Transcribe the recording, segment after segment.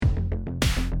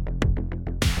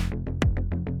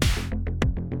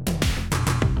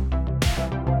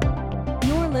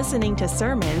listening to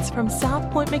sermons from South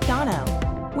Point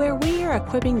McDonough, where we are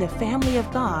equipping the family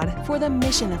of God for the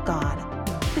mission of God,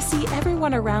 to see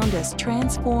everyone around us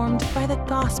transformed by the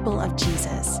gospel of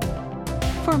Jesus.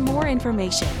 For more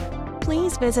information,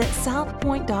 please visit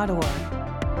southpoint.org.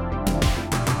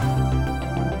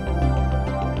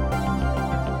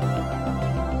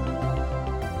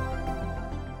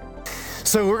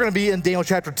 So we're going to be in Daniel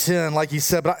chapter 10, like you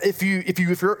said. But if you're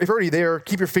already there,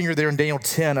 keep your finger there in Daniel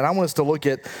 10. And I want us to look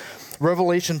at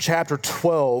Revelation chapter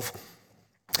 12.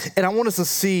 And I want us to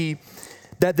see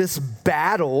that this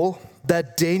battle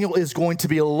that Daniel is going to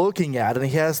be looking at, and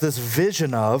he has this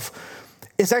vision of,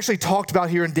 it's actually talked about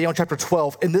here in Daniel chapter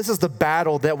 12. And this is the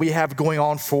battle that we have going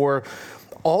on for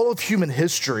all of human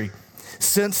history.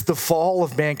 Since the fall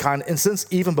of mankind, and since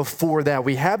even before that,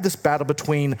 we have this battle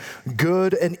between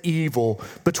good and evil,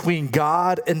 between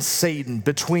God and Satan,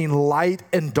 between light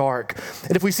and dark.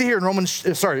 And if we see here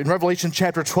in Revelation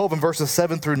chapter 12 and verses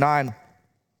 7 through 9,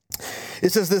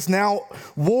 it says this: "Now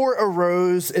war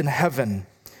arose in heaven,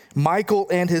 Michael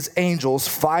and his angels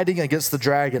fighting against the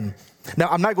dragon." Now,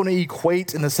 I'm not going to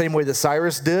equate in the same way that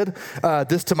Cyrus did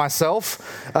this to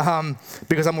myself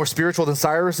because I'm more spiritual than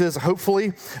Cyrus is,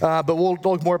 hopefully. But we'll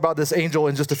talk more about this angel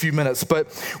in just a few minutes. But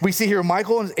we see here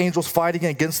Michael and his angels fighting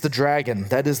against the dragon,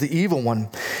 that is the evil one.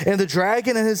 And the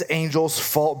dragon and his angels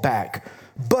fought back,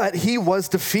 but he was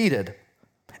defeated.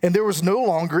 And there was no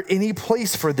longer any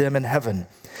place for them in heaven.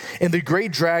 And the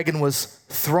great dragon was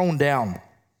thrown down,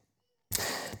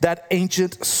 that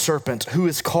ancient serpent who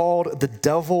is called the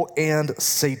devil and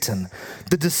Satan,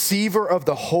 the deceiver of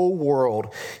the whole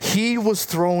world. He was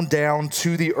thrown down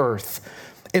to the earth,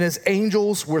 and his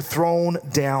angels were thrown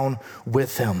down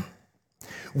with him.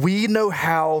 We know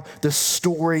how the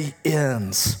story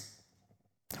ends.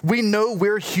 We know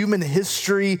where human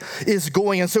history is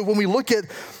going. And so when we look at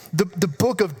the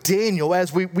book of Daniel,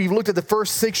 as we looked at the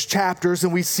first 6 chapters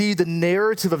and we see the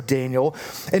narrative of Daniel,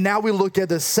 and now we look at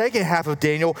the second half of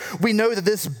Daniel, we know that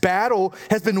this battle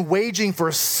has been waging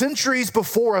for centuries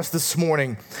before us this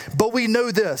morning. But we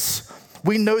know this,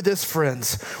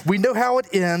 friends. We know how it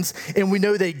ends, and we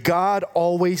know that God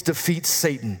always defeats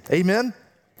Satan. Amen?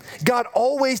 God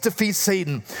always defeats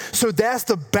Satan. So that's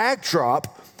the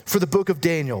backdrop for the book of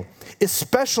Daniel,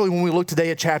 especially when we look today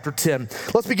at chapter 10.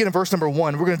 Let's begin in verse number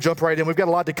 1. We're going to jump right in. We've got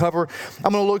a lot to cover.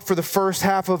 I'm going to look for the first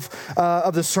half of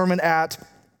the sermon at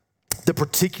the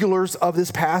particulars of this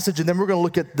passage, and then we're going to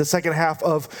look at the second half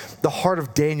of the heart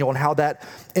of Daniel and how that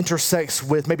intersects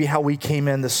with maybe how we came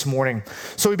in this morning.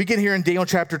 So we begin here in Daniel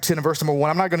chapter 10 and verse number 1.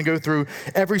 I'm not going to go through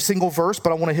every single verse,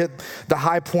 but I want to hit the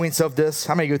high points of this.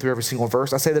 I may go through every single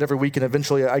verse. I say that every week, and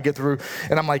eventually I get through,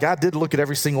 and I'm like, I did look at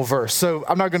every single verse. So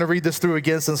I'm not going to read this through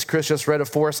again since Chris just read it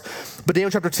for us. But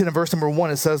Daniel chapter 10 and verse number 1,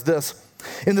 it says this: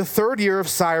 "In the 3rd year of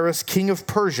Cyrus, king of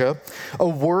Persia, a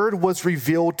word was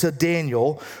revealed to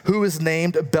Daniel, who is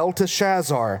named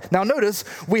Belteshazzar." Now notice,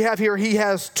 we have here, he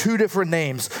has 2 different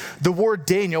names. The word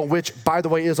Daniel, which by the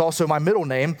way is also my middle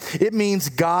name, it means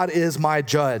God is my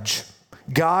judge.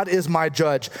 God is my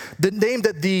judge. The name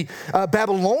that the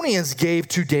Babylonians gave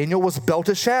to Daniel was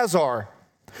Belteshazzar,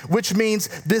 which means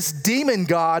this demon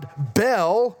god,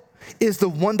 Bel, is the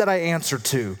one that I answer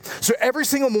to. So every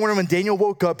single morning when Daniel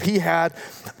woke up, he had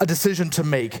a decision to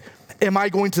make. Am I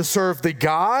going to serve the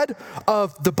God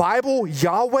of the Bible,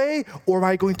 Yahweh, or am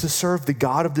I going to serve the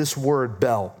God of this word,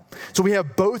 Bel? So we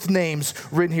have both names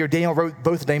written here. Daniel wrote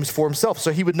both names for himself,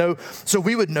 so we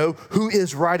would know who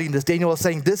is writing this. Daniel is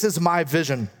saying, this is my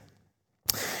vision.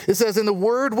 It says, "And the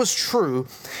word was true,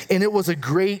 and it was a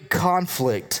great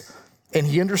conflict, and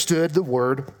he understood the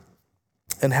word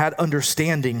and had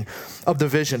understanding of the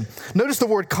vision." Notice the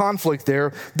word conflict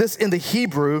there. This in the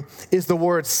Hebrew is the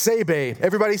word sebe.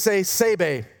 Everybody say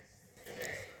sebe.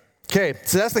 Okay,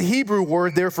 so that's the Hebrew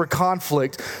word there for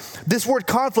conflict. This word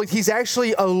conflict, he's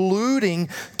actually alluding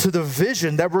to the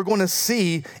vision that we're going to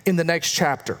see in the next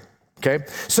chapter. Okay,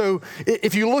 so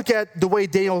if you look at the way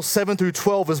Daniel 7 through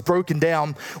 12 is broken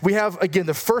down, we have, again,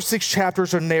 the first 6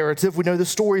 chapters are narrative. We know the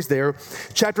story's there.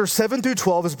 Chapter 7 through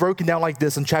 12 is broken down like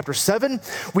this. In chapter 7,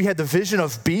 we had the vision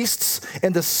of beasts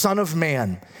and the Son of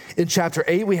Man. In chapter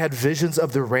 8, we had visions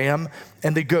of the ram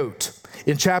and the goat.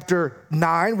 In chapter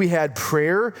 9, we had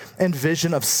prayer and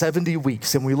vision of 70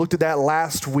 weeks, and we looked at that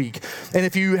last week. And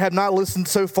if you have not listened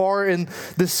so far in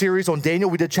this series on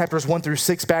Daniel, we did chapters 1 through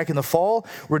 6 back in the fall.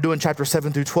 We're doing chapter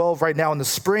 7 through 12 right now in the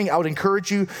spring. I would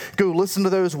encourage you, go listen to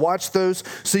those, watch those,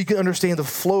 so you can understand the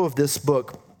flow of this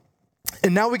book.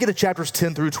 And now we get to chapters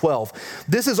 10 through 12.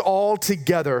 This is all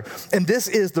together, and this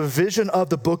is the vision of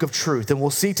the book of truth. And we'll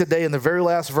see today in the very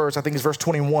last verse, I think it's verse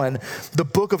 21, the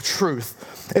book of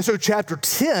truth. And so chapter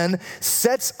 10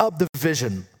 sets up the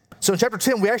vision. So in chapter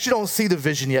 10, we actually don't see the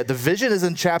vision yet. The vision is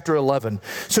in chapter 11.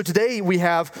 So today we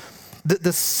have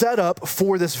the setup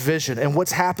for this vision and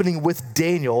what's happening with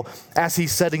Daniel as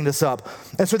he's setting this up.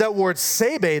 And so that word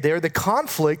sebe there, the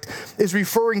conflict, is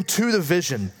referring to the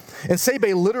vision. And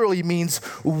sebe literally means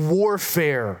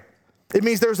warfare. It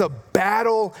means there's a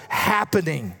battle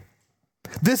happening.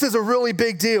 This is a really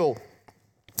big deal.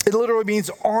 It literally means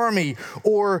army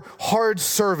or hard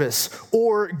service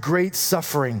or great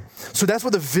suffering. So that's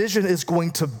what the vision is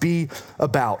going to be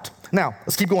about. Now,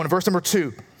 let's keep going. Verse number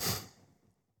 2.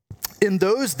 In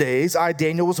those days, I,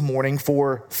 Daniel, was mourning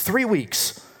for 3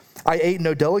 weeks. I ate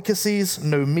no delicacies,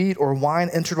 no meat or wine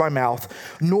entered my mouth,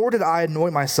 nor did I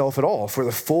anoint myself at all for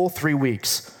the full 3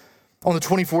 weeks. On the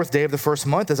 24th day of the first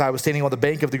month, as I was standing on the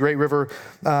bank of the great river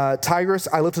Tigris,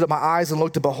 I lifted up my eyes and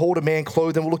looked, and behold, a man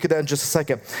clothed, and we'll look at that in just a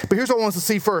second. But here's what I want us to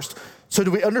see first. So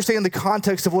do we understand the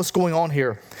context of what's going on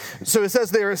here? So it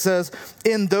says,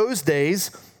 in those days,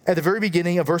 at the very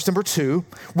beginning of verse number 2,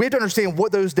 we have to understand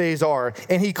what those days are.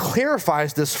 And he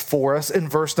clarifies this for us in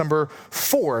verse number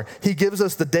 4. He gives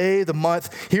us the day, the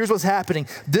month. Here's what's happening.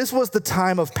 This was the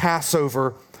time of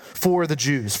Passover for the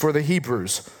Jews, for the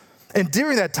Hebrews. And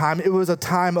during that time, it was a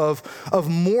time of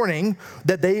mourning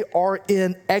that they are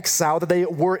in exile, that they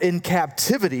were in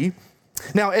captivity.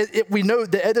 Now, we know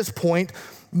that at this point,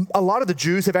 a lot of the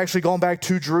Jews have actually gone back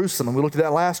to Jerusalem, and we looked at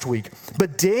that last week.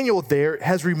 But Daniel there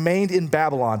has remained in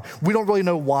Babylon. We don't really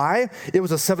know why. It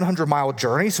was a 700-mile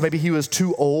journey, so maybe he was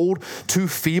too old, too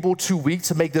feeble, too weak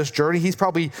to make this journey. He's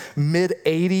probably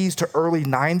mid-80s to early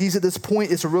 90s at this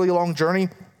point. It's a really long journey.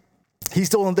 He's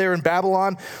still there in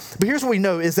Babylon. But here's what we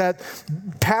know is that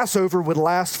Passover would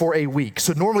last for a week.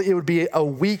 So normally it would be a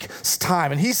week's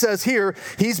time. And he says here,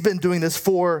 he's been doing this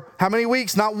for how many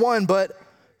weeks? Not 1, but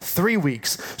 3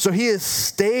 weeks. So he has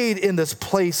stayed in this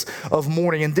place of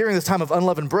mourning. And during this time of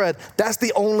unleavened bread, that's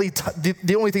the only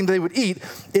thing they would eat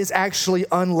is actually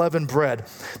unleavened bread.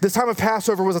 This time of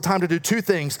Passover was a time to do 2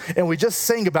 things. And we just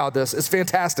sang about this. It's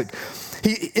fantastic.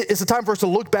 It's a time for us to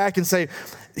look back and say,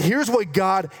 here's what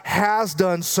God has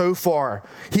done so far.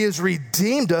 He has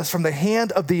redeemed us from the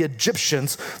hand of the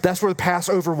Egyptians. That's where the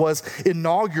Passover was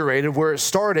inaugurated, where it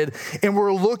started. And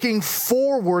we're looking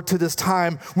forward to this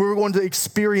time where we're going to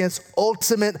experience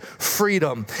ultimate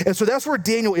freedom. And so that's where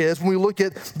Daniel is when we look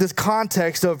at this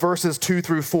context of verses 2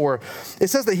 through 4. It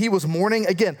says that he was mourning.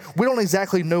 Again, we don't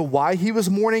exactly know why he was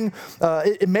mourning.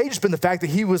 It may have just been the fact that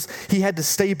he had to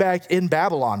stay back in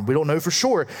Babylon. We don't know for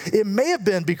sure. It may have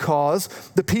been because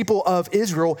the people of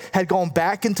Israel had gone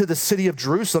back into the city of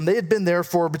Jerusalem. They had been there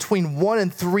for between 1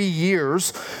 and 3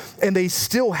 years, and they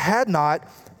still had not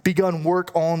begun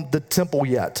work on the temple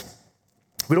yet.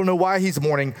 We don't know why he's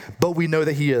mourning, but we know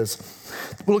that he is.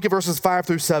 We'll look at verses 5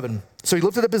 through 7. So he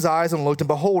lifted up his eyes and looked, and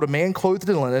behold, a man clothed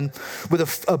in linen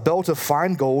with a belt of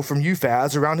fine gold from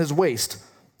Uphaz around his waist.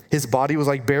 His body was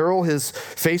like beryl, his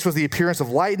face was the appearance of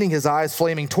lightning, his eyes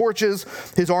flaming torches,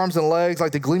 his arms and legs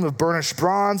like the gleam of burnished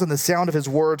bronze, and the sound of his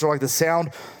words are like the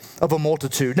sound of a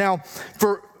multitude. Now,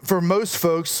 for most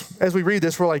folks, as we read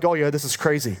this, we're like, oh yeah, this is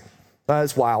crazy.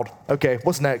 That's wild. Okay,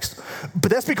 what's next?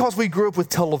 But that's because we grew up with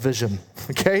television,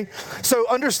 okay? So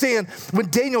understand, when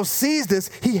Daniel sees this,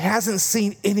 he hasn't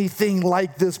seen anything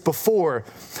like this before.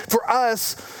 For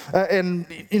us, and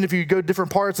if you go to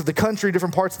different parts of the country,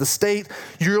 different parts of the state,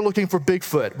 you're looking for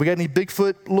Bigfoot. We got any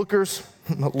Bigfoot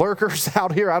lurkers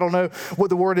out here? I don't know what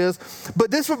the word is.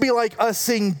 But this would be like us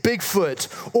seeing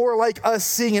Bigfoot or like us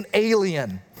seeing an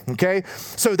alien. Okay,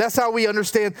 so that's how we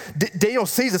understand. Daniel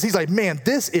sees this. He's like, man,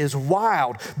 this is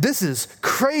wild. This is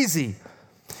crazy.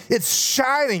 It's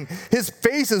shining. His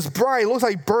face is bright. It looks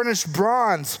like burnished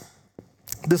bronze.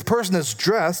 This person is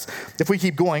dressed, if we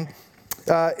keep going,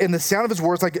 and the sound of his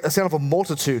words like a sound of a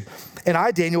multitude. And I,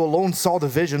 Daniel, alone saw the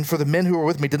vision, for the men who were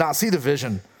with me did not see the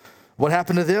vision. What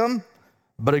happened to them?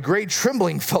 But a great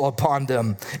trembling fell upon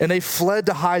them, and they fled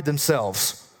to hide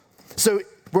themselves. So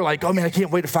we're like, oh man, I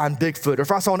can't wait to find Bigfoot. Or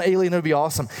if I saw an alien, it would be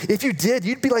awesome. If you did,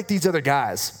 you'd be like these other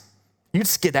guys. You'd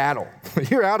skedaddle.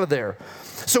 You're out of there.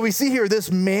 So we see here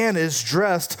this man is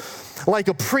dressed like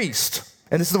a priest.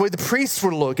 And this is the way the priests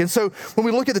would look. And so when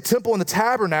we look at the temple and the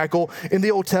tabernacle in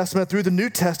the Old Testament through the New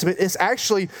Testament, it's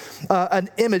actually an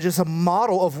image, it's a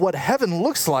model of what heaven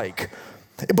looks like.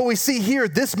 But we see here,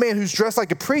 this man who's dressed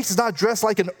like a priest is not dressed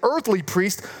like an earthly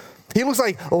priest. He looks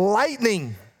like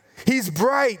lightning. He's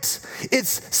bright.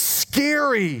 It's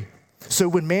scary. So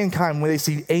when mankind, when they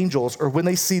see angels or when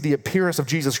they see the appearance of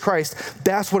Jesus Christ,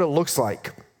 that's what it looks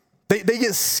like. They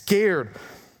get scared.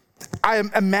 I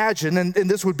imagine, and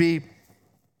this would be,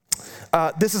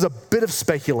 this is a bit of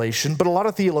speculation, but a lot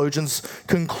of theologians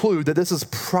conclude that this is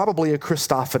probably a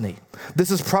Christophany.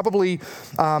 This is probably,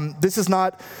 this is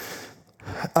not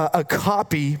a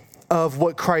copy of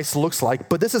what Christ looks like,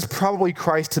 but this is probably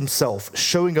Christ himself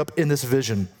showing up in this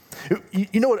vision.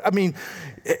 You know what I mean?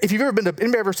 If you've ever been to,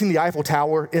 anybody ever seen the Eiffel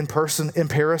Tower in person in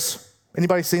Paris?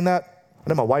 Anybody seen that? I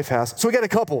know my wife has. So we got a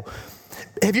couple.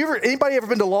 Anybody ever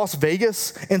been to Las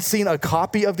Vegas and seen a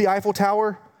copy of the Eiffel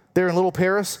Tower there in Little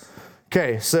Paris?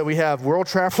 Okay, so we have world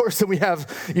travelers and we have,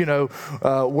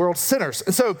 world sinners.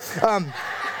 And so,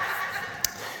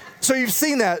 so you've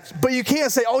seen that, but you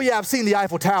can't say, oh yeah, I've seen the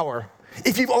Eiffel Tower.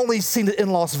 If you've only seen it in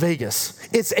Las Vegas,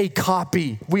 it's a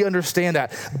copy. We understand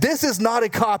that. This is not a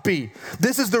copy.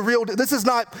 This is the real, this is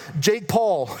not Jake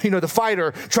Paul, the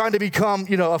fighter trying to become,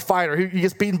 a fighter. He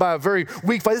gets beaten by a very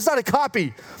weak fighter. This is not a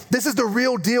copy. This is the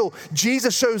real deal.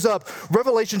 Jesus shows up.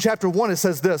 Revelation chapter 1, it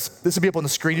says this. This will be up on the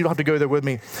screen. You don't have to go there with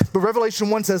me. But Revelation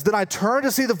 1 says, then I turned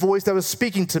to see the voice that was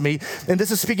speaking to me. And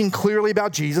this is speaking clearly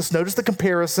about Jesus. Notice the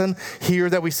comparison here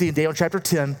that we see in Daniel chapter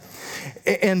 10.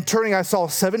 And turning, I saw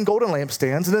 7 golden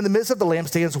lampstands, and in the midst of the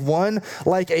lampstands, one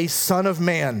like a son of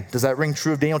man. Does that ring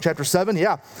true of Daniel chapter 7?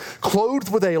 Yeah.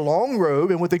 Clothed with a long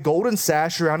robe and with a golden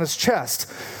sash around his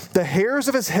chest. The hairs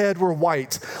of his head were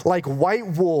white, like white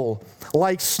wool,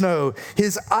 like snow.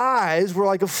 His eyes were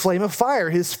like a flame of fire.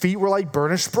 His feet were like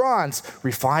burnished bronze,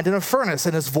 refined in a furnace,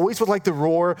 and his voice was like the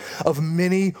roar of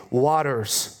many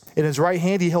waters. In his right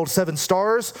hand, he held 7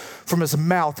 stars. From his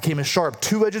mouth came a sharp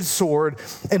 2-edged sword,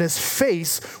 and his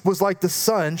face was like the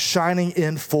sun shining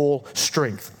in full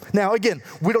strength. Now, again,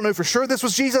 we don't know for sure this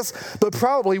was Jesus, but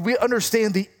probably we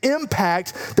understand the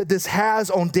impact that this has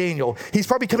on Daniel. He's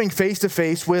probably coming face to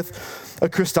face with a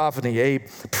Christophany,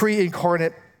 a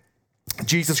pre-incarnate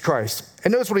Jesus Christ.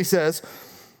 And notice what he says.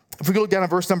 If we look down at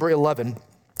verse number 11,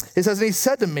 it says, and he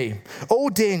said to me, O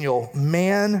Daniel,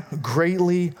 man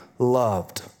greatly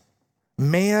loved.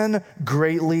 Man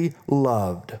greatly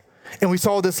loved. And we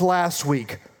saw this last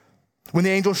week when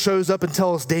the angel shows up and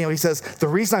tells Daniel, he says, the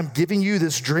reason I'm giving you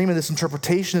this dream and this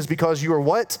interpretation is because you are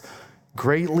what?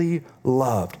 Greatly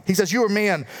loved. He says, you are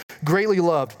man greatly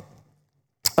loved.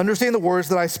 Understand the words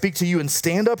that I speak to you and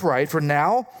stand upright, for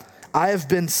now I have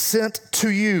been sent to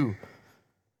you.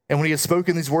 And when he had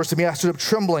spoken these words to me, I stood up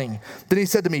trembling. Then he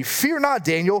said to me, fear not,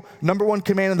 Daniel. Number 1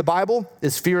 command in the Bible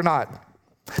is fear not.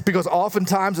 Because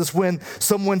oftentimes it's when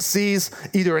someone sees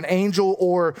either an angel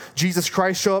or Jesus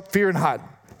Christ show up, fear not,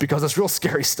 because it's real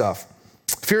scary stuff.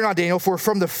 Fear not, Daniel, for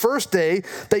from the first day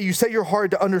that you set your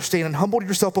heart to understand and humbled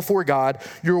yourself before God,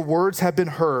 your words have been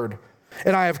heard.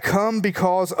 And I have come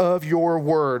because of your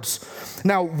words.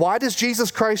 Now, why does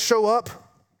Jesus Christ show up?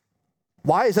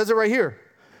 Why? It says it right here.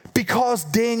 Because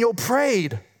Daniel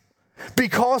prayed.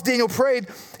 Because Daniel prayed,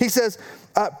 he says,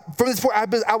 from this point,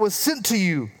 I was sent to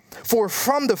you. For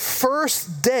from the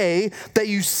first day that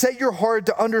you set your heart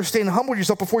to understand and humble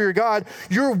yourself before your God,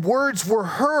 your words were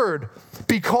heard.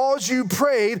 Because you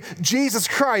prayed, Jesus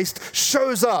Christ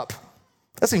shows up.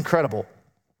 That's incredible.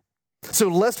 So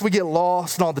lest we get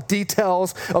lost in all the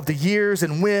details of the years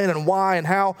and when and why and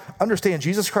how, understand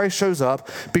Jesus Christ shows up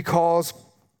because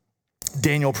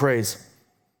Daniel prays.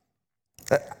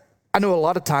 I know a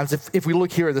lot of times if we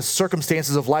look here at the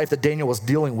circumstances of life that Daniel was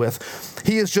dealing with,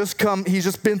 he's just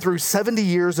been through 70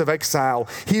 years of exile.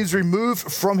 He's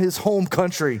removed from his home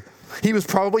country. He was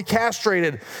probably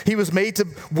castrated. He was made to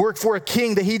work for a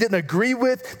king that he didn't agree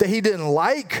with, that he didn't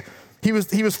like. He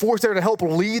was forced there to help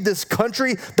lead this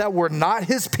country that were not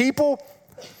his people.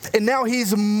 And now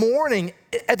he's mourning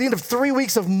at the end of 3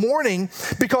 weeks of mourning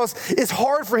because it's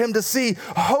hard for him to see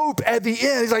hope at the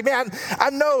end. He's like, man,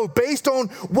 I know based on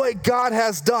what God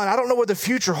has done, I don't know what the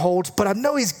future holds, but I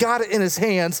know he's got it in his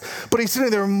hands. But he's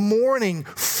sitting there mourning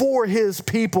for his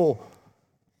people.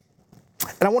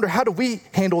 And I wonder, how do we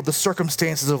handle the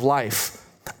circumstances of life?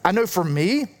 I know for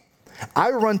me, I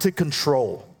run to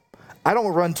control. I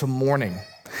don't run to mourning.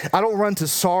 I don't run to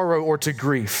sorrow or to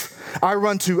grief. I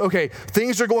run to, okay,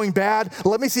 things are going bad.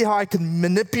 Let me see how I can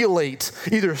manipulate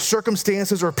either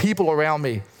circumstances or people around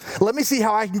me. Let me see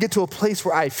how I can get to a place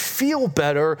where I feel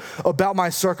better about my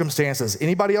circumstances.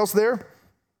 Anybody else there?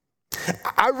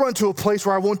 I run to a place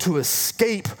where I want to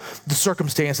escape the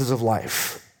circumstances of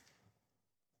life.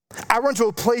 I run to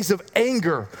a place of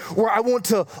anger where I want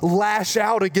to lash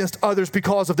out against others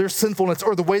because of their sinfulness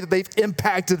or the way that they've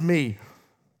impacted me.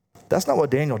 That's not what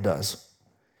Daniel does.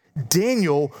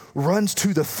 Daniel runs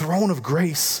to the throne of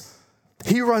grace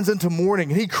He runs into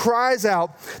mourning and he cries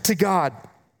out to God.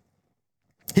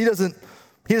 He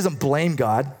doesn't blame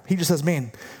God. He just says,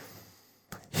 man,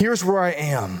 here's where I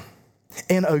am.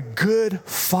 And a good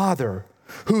father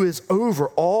who is over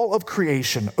all of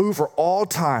creation, over all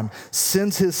time,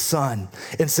 sends his son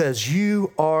and says,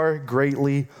 you are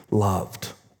greatly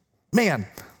loved. Man,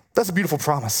 that's a beautiful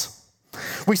promise.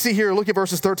 We see here, look at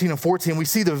verses 13 and 14. We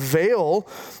see the veil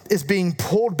is being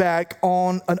pulled back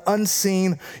on an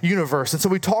unseen universe. And so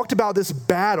we talked about this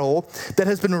battle that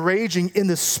has been raging in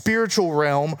the spiritual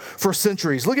realm for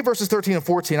centuries. Look at verses 13 and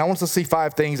 14. I want us to see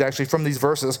 5 things actually from these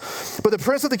verses. But the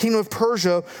prince of the kingdom of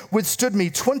Persia withstood me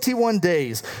 21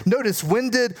 days. Notice, when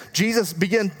did Jesus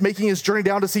begin making his journey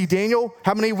down to see Daniel?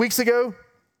 How many weeks ago?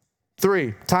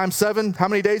 3 times 7. How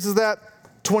many days is that?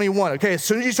 21. Okay, as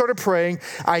soon as you started praying,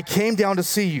 I came down to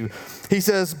see you. He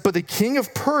says, but the king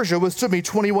of Persia withstood me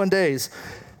 21 days.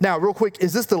 Now, real quick,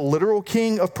 is this the literal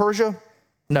king of Persia?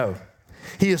 No.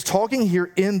 He is talking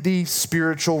here in the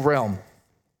spiritual realm.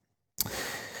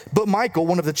 But Michael,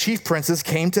 one of the chief princes,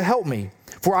 came to help me,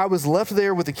 for I was left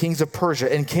there with the kings of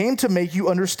Persia, and came to make you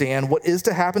understand what is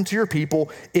to happen to your people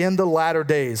in the latter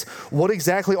days. What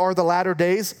exactly are the latter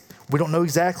days? We don't know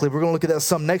exactly. We're going to look at that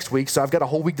some next week, so I've got a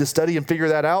whole week to study and figure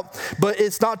that out. But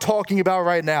it's not talking about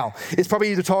right now. It's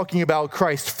probably either talking about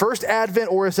Christ's first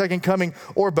advent or a second coming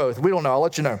or both. We don't know. I'll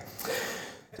let you know.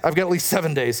 I've got at least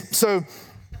 7 days.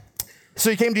 So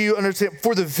he came to you, understand,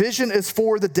 for the vision is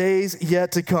for the days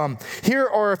yet to come. Here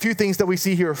are a few things that we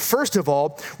see here. First of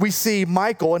all, we see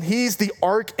Michael, and he's the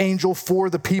archangel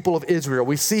for the people of Israel.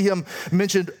 We see him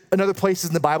mentioned in other places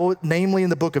in the Bible, namely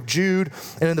in the book of Jude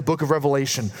and in the book of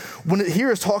Revelation. When it here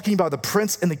is talking about the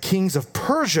prince and the kings of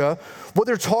Persia, what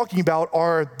they're talking about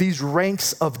are these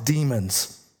ranks of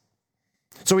demons.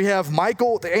 So we have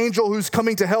Michael, the angel who's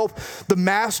coming to help the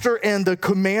master and the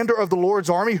commander of the Lord's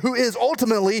army, who is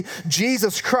ultimately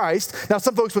Jesus Christ. Now,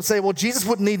 some folks would say, well, Jesus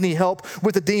wouldn't need any help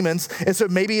with the demons. And so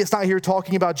maybe it's not here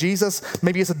talking about Jesus.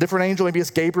 Maybe it's a different angel. Maybe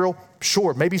it's Gabriel.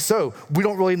 Sure, maybe so. We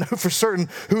don't really know for certain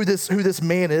who this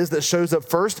man is that shows up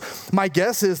first. My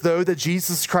guess is, though, that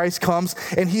Jesus Christ comes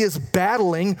and he is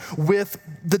battling with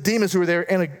the demons who are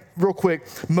there. And real quick,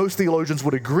 most theologians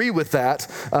would agree with that.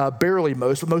 Barely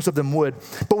most, but most of them would.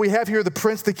 But we have here the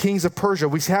prince, the kings of Persia.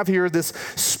 We have here this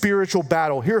spiritual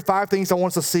battle. Here are 5 things I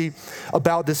want us to see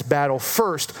about this battle.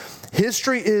 First,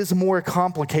 history is more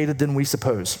complicated than we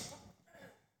suppose.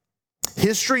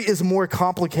 History is more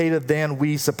complicated than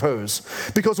we suppose.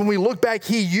 Because when we look back,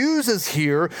 he uses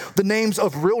here the names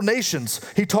of real nations.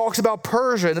 He talks about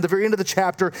Persia, and at the very end of the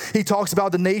chapter, he talks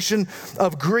about the nation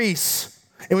of Greece.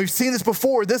 And we've seen this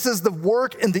before. This is the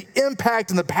work and the impact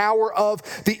and the power of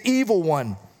the evil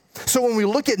one. So when we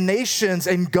look at nations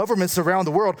and governments around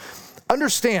the world,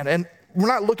 understand, and we're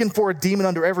not looking for a demon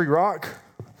under every rock.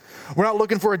 We're not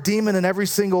looking for a demon in every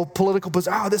single political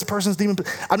position. Oh, this person's demon.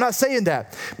 I'm not saying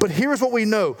that. But here's what we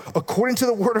know, according to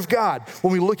the word of God,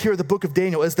 when we look here at the book of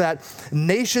Daniel, is that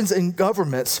nations and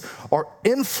governments are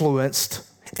influenced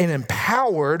and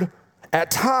empowered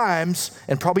at times,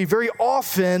 and probably very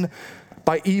often,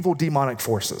 by evil demonic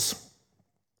forces.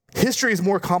 History is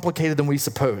more complicated than we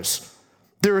suppose.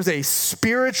 There is a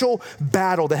spiritual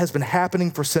battle that has been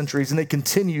happening for centuries, and it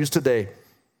continues today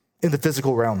in the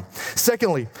physical realm.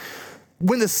 Secondly,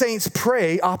 when the saints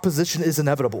pray, opposition is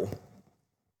inevitable.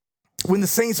 When the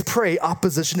saints pray,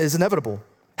 opposition is inevitable.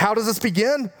 How does this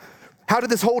begin? How did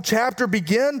this whole chapter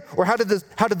begin? Or how did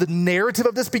the narrative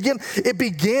of this begin? It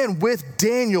began with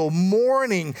Daniel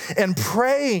mourning and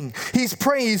praying. He's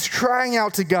praying, he's crying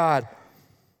out to God.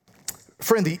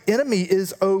 Friend, the enemy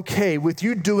is okay with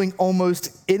you doing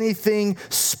almost anything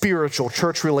spiritual,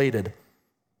 church-related.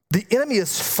 The enemy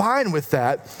is fine with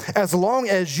that as long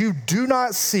as you do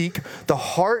not seek the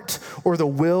heart or the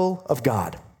will of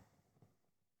God.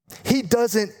 He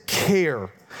doesn't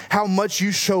care how much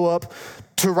you show up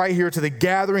to right here to the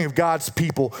gathering of God's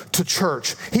people, to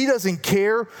church. He doesn't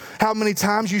care how many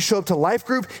times you show up to life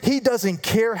group. He doesn't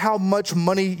care how much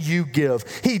money you give.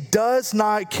 He does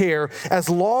not care as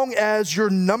long as your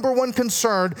number one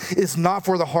concern is not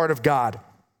for the heart of God.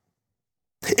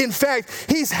 In fact,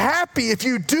 he's happy if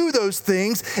you do those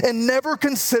things and never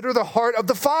consider the heart of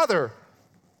the Father.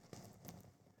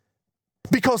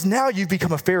 Because now you've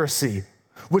become a Pharisee,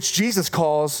 which Jesus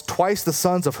calls twice the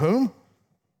sons of whom?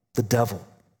 The devil.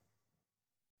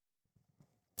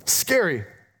 Scary.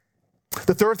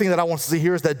 The third thing that I want to see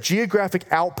here is that geographic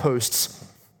outposts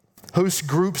host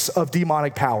groups of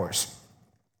demonic powers.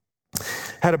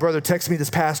 Had a brother text me this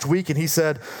past week and he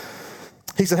said,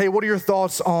 hey, what are your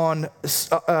thoughts on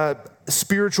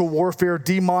spiritual warfare,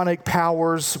 demonic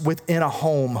powers within a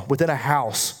home, within a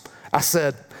house? I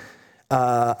said,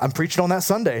 I'm preaching on that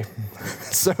Sunday.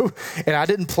 And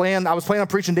I was planning on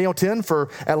preaching Daniel 10 for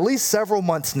at least several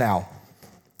months now.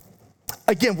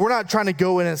 Again, we're not trying to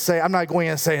go in and say, I'm not going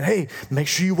in and saying, hey, make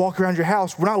sure you walk around your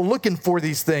house. We're not looking for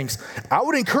these things. I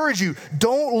would encourage you,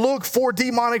 don't look for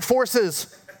demonic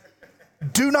forces.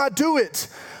 Do not do it.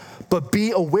 But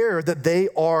be aware that they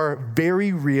are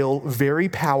very real, very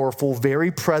powerful,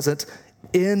 very present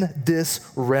in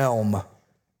this realm.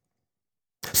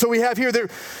 So we have here that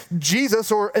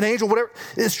Jesus or an angel, whatever,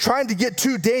 is trying to get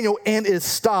to Daniel and is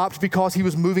stopped because he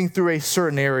was moving through a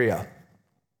certain area.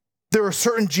 There are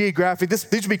certain geographic, these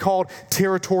would be called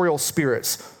territorial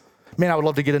spirits. Man, I would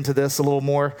love to get into this a little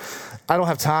more. I don't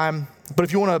have time, but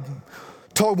if you want to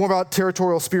talk more about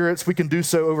territorial spirits, we can do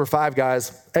so over Five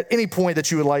Guys at any point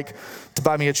that you would like to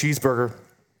buy me a cheeseburger.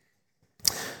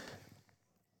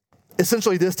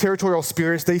 Essentially, this territorial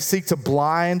spirits, they seek to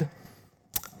blind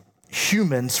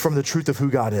humans from the truth of who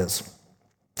God is.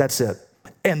 That's it.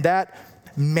 And that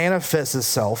manifests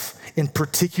itself in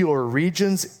particular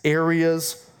regions,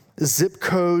 areas, zip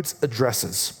codes,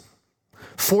 addresses.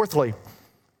 Fourthly,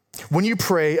 when you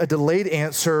pray, a delayed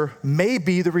answer may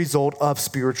be the result of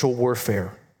spiritual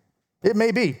warfare. It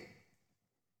may be.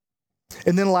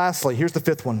 And then lastly, here's the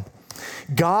fifth one.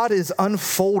 God is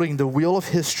unfolding the wheel of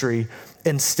history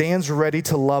and stands ready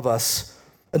to love us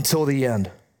until the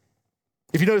end.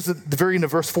 If you notice at the very end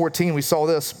of verse 14, we saw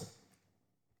this.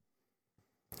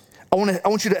 I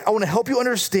want to help you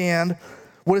understand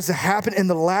what is to happen in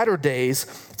the latter days,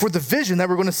 for the vision that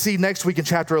we're going to see next week in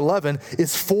chapter 11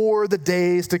 is for the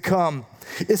days to come.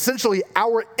 Essentially,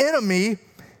 our enemy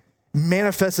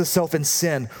manifests itself in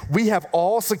sin. We have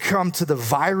all succumbed to the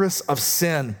virus of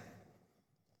sin,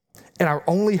 and our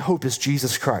only hope is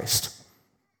Jesus Christ.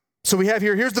 So we have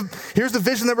here's the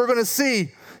vision that we're going to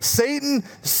see. Satan,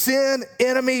 sin,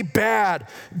 enemy, bad.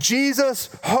 Jesus,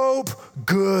 hope,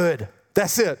 good.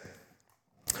 That's it.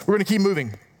 We're going to keep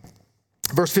moving.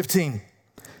 Verse 15.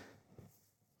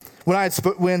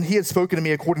 When he had spoken to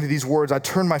me according to these words, I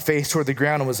turned my face toward the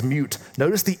ground and was mute.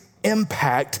 Notice the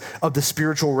impact of the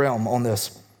spiritual realm on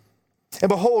this. And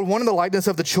behold, one in the likeness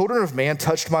of the children of man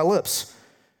touched my lips.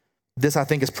 This, I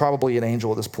think, is probably an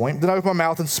angel at this point. Then I opened my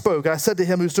mouth and spoke. And I said to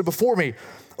him who stood before me,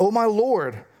 O my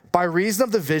Lord, by reason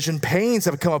of the vision, pains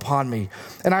have come upon me,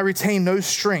 and I retain no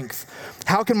strength.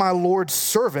 How can my Lord's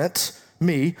servant,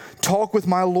 me, talk with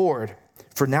my Lord?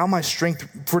 For now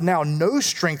no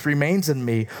strength remains in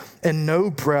me, and no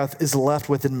breath is left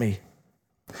within me.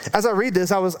 As I read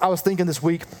this, I was thinking this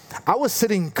week, I was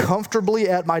sitting comfortably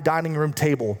at my dining room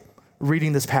table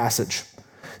reading this passage,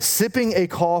 sipping a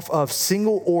cup of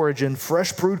single origin,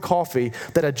 fresh brewed coffee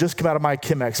that had just come out of my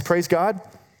Chemex. Praise God.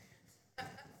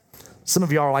 Some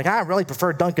of y'all are like, I really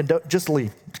prefer Dunkin'. Just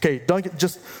leave. Okay, Dunkin',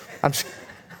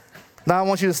 no, I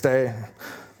want you to stay.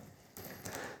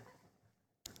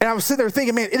 And I was sitting there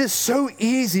thinking, man, it is so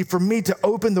easy for me to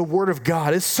open the Word of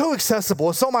God. It's so accessible.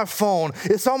 It's on my phone.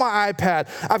 It's on my iPad.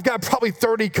 I've got probably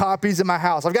 30 copies in my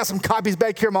house. I've got some copies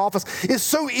back here in my office. It's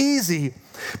so easy.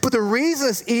 But the reason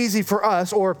it's easy for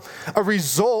us, or a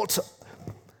result,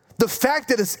 the fact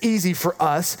that it's easy for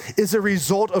us is a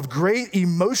result of great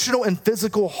emotional and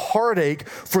physical heartache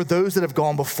for those that have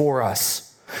gone before us.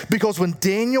 Because when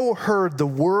Daniel heard the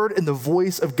word and the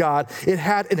voice of God, it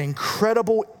had an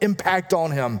incredible impact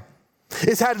on him.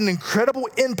 It's had an incredible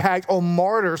impact on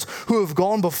martyrs who have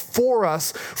gone before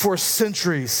us for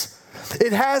centuries.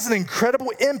 It has an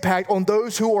incredible impact on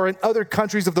those who are in other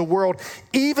countries of the world,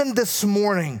 even this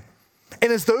morning.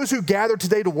 And as those who gather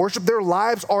today to worship, their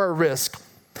lives are at risk.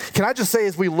 Can I just say,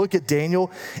 as we look at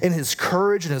Daniel and his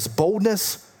courage and his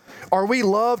boldness, are we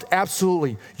loved?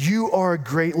 Absolutely. You are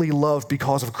greatly loved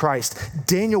because of Christ.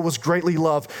 Daniel was greatly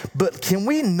loved, but can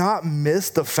we not miss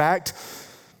the fact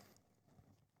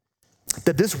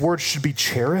that this word should be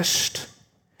cherished?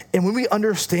 And when we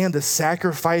understand the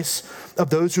sacrifice of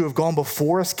those who have gone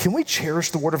before us, can we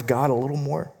cherish the word of God a little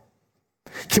more?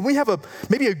 Can we have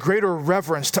maybe a greater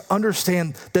reverence to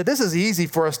understand that this is easy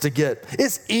for us to get?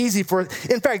 It's easy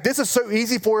in fact, this is so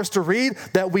easy for us to read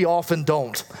that we often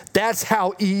don't. That's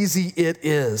how easy it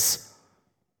is.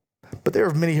 But there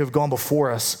are many who have gone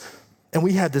before us, and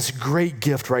we have this great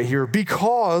gift right here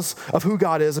because of who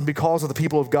God is and because of the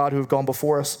people of God who have gone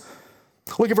before us.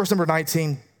 Look at verse number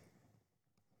 19.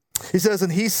 He says,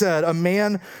 and he said, a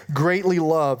man greatly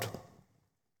loved.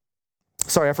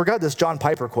 Sorry, I forgot this John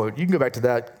Piper quote. You can go back to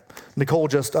that. Nicole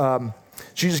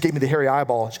she just gave me the hairy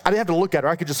eyeball. I didn't have to look at her.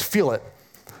 I could just feel it.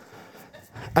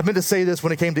 I meant to say this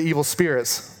when it came to evil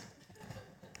spirits.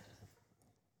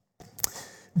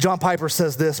 John Piper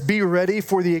says this: be ready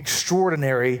for the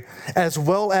extraordinary as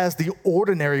well as the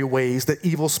ordinary ways that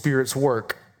evil spirits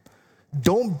work.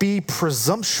 Don't be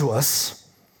presumptuous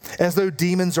as though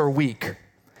demons are weak,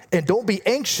 and don't be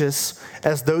anxious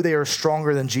as though they are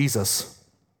stronger than Jesus.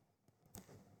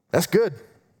 That's good.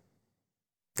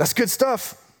 That's good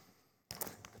stuff.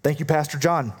 Thank you, Pastor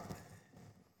John.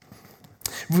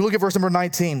 We look at verse number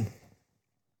 19.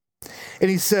 And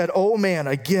he said, oh man,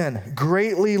 again,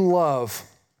 greatly love,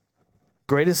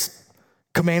 greatest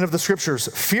command of the scriptures,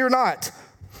 fear not,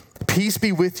 peace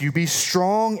be with you, be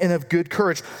strong and of good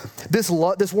courage. This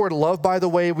word love, by the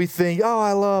way, we think, oh,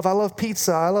 I love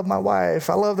pizza, I love my wife,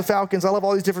 I love the Falcons, I love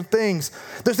all these different things.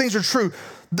 Those things are true.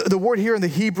 The word here in the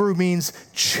Hebrew means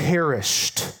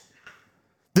cherished.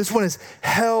 This one is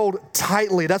held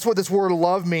tightly. That's what this word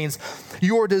love means.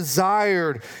 You are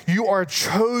desired, you are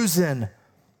chosen.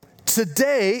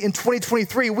 Today, in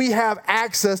 2023, we have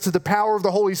access to the power of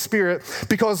the Holy Spirit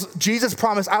because Jesus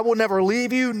promised, I will never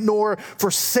leave you nor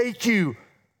forsake you.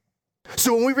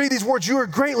 So when we read these words, you are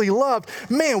greatly loved,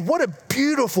 man, what a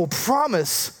beautiful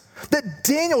promise that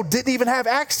Daniel didn't even have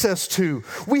access to.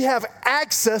 We have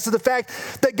access to the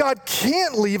fact that God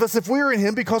can't leave us if we're in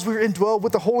him because we're indwelled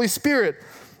with the Holy Spirit.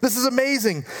 This is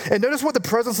amazing. And notice what the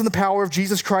presence and the power of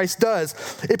Jesus Christ does.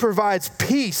 It provides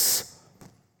peace.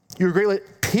 You're greatly,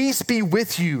 peace be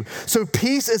with you. So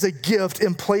peace is a gift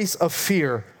in place of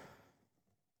fear.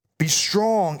 Be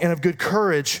strong and of good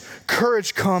courage.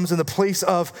 Courage comes in the place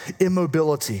of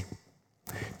immobility.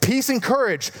 Peace and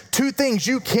courage, two things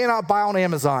you cannot buy on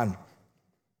Amazon.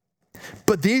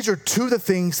 But these are two of the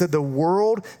things that the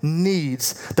world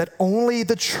needs that only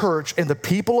the church and the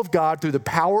people of God through the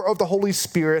power of the Holy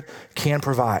Spirit can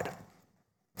provide.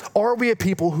 Are we a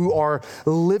people who are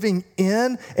living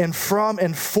in and from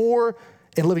and for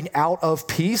and living out of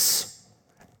peace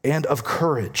and of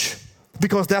courage?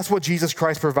 Because that's what Jesus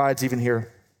Christ provides even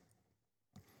here.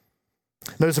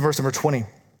 Notice in verse number 20.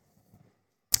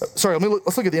 Sorry,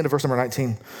 let's look at the end of verse number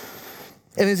 19.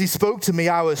 And as he spoke to me,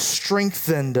 I was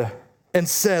strengthened and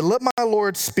said, let my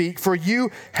Lord speak, for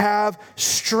you have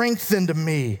strengthened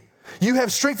me. You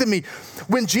have strengthened me.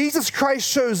 When Jesus Christ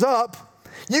shows up,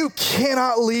 you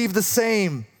cannot leave the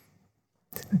same.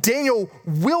 Daniel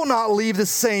will not leave the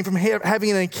same from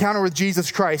having an encounter with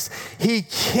Jesus Christ. He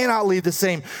cannot leave the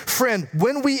same. Friend,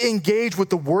 when we engage with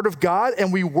the Word of God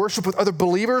and we worship with other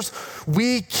believers,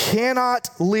 we cannot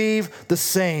leave the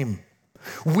same.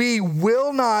 We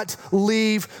will not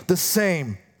leave the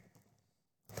same.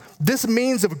 This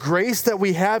means of grace that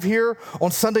we have here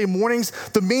on Sunday mornings,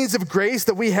 the means of grace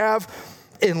that we have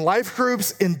in life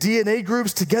groups, in DNA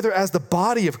groups, together as the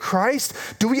body of Christ,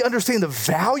 do we understand the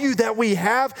value that we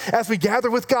have as we gather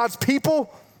with God's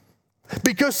people?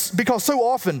 Because so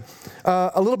often,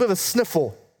 a little bit of a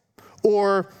sniffle,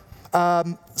 or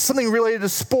something related to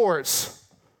sports,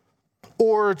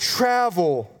 or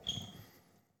travel,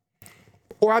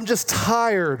 or I'm just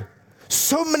tired.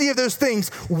 So many of those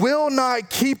things will not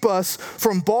keep us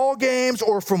from ball games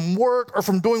or from work or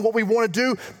from doing what we want to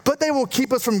do, but they will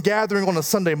keep us from gathering on a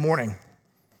Sunday morning.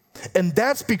 And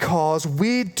that's because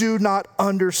we do not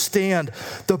understand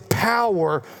the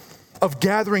power of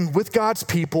gathering with God's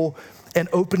people and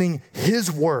opening his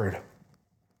word.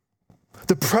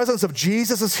 The presence of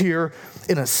Jesus is here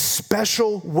in a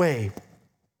special way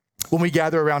when we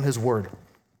gather around his word.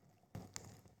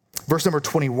 Verse number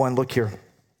 21, look here.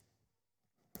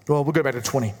 Well, we'll go back to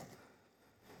 20.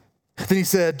 Then he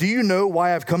said, do you know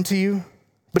why I've come to you?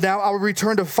 But now I will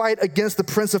return to fight against the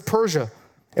prince of Persia.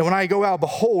 And when I go out,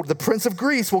 behold, the prince of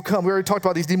Greece will come. We already talked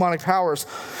about these demonic powers.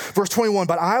 Verse 21,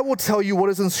 but I will tell you what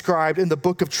is inscribed in the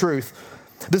book of truth.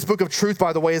 This book of truth,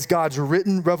 by the way, is God's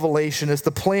written revelation. It's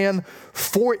the plan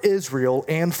for Israel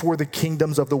and for the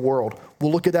kingdoms of the world.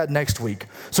 We'll look at that next week.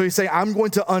 So he's saying, I'm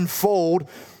going to unfold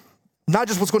not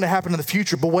just what's going to happen in the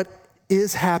future, but what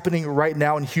is happening right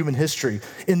now in human history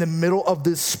in the middle of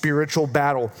this spiritual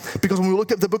battle. Because when we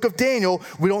look at the book of Daniel,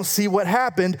 we don't see what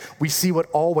happened, we see what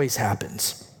always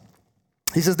happens.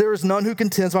 He says, there is none who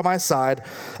contends by my side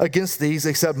against these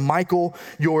except Michael,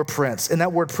 your prince. And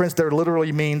that word prince there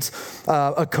literally means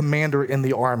a commander in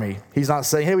the army. He's not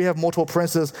saying, hey, we have multiple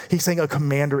princes. He's saying a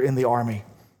commander in the army.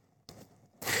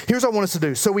 Here's what I want us to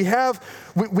do. So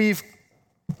we've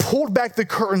pulled back the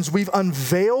curtains. We've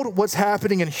unveiled what's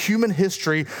happening in human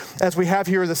history as we have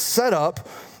here the setup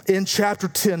in chapter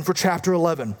 10 for chapter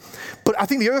 11. But I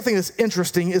think the other thing that's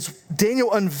interesting is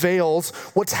Daniel unveils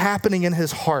what's happening in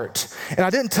his heart. And I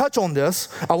didn't touch on this.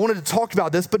 I wanted to talk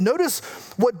about this, but notice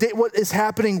what is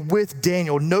happening with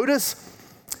Daniel. Notice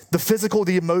the physical,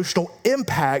 the emotional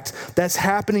impact that's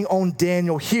happening on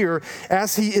Daniel here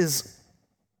as he is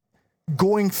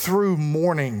going through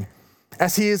mourning,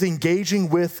 as he is engaging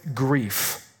with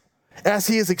grief, as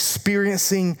he is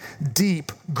experiencing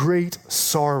deep, great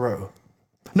sorrow.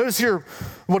 Notice here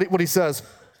what he says.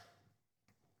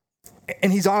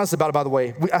 And he's honest about it, by the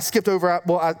way. I skipped over,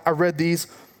 I read these.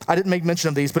 I didn't make mention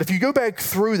of these. But if you go back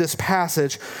through this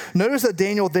passage, notice that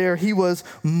Daniel there, he was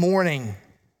mourning.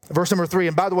 Verse number 3.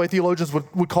 And by the way, theologians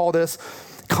would call this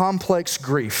complex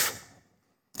grief.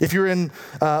 If you're in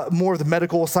more of the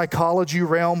medical psychology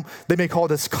realm, they may call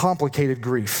this complicated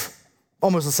grief.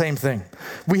 Almost the same thing.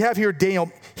 We have here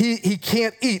Daniel, he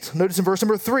can't eat. Notice in verse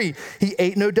number 3, he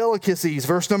ate no delicacies.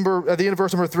 At the end of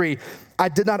verse number 3, I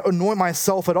did not anoint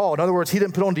myself at all. In other words, he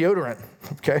didn't put on deodorant,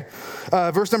 okay?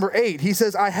 Verse number 8, he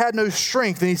says, I had no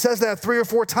strength. And he says that 3 or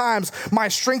 4 times, my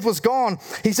strength was gone.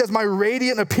 He says, my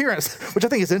radiant appearance, which I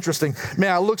think is interesting.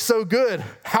 Man, I looked so good.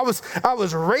 I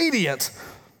was radiant.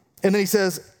 And then he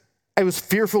says, I was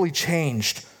fearfully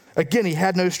changed. Again, he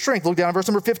had no strength. Look down at verse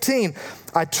number 15.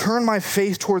 I turned my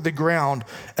face toward the ground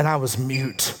and I was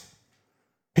mute.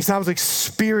 He said, I was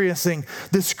experiencing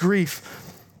this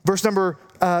grief. Verse number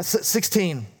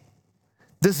 16.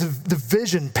 The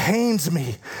vision pains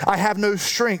me. I have no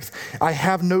strength. I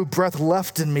have no breath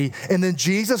left in me. And then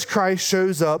Jesus Christ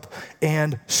shows up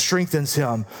and strengthens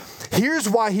him. Here's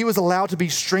why he was allowed to be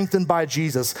strengthened by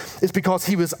Jesus. It's because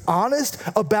he was honest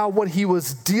about what he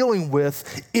was dealing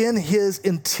with in his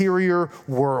interior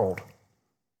world.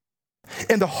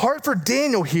 And the heart for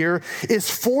Daniel here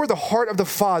is for the heart of the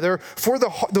Father, for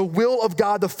the will of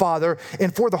God the Father,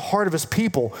 and for the heart of his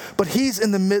people. But he's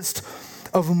in the midst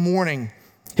of mourning.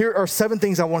 Here are 7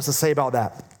 things I want us to say about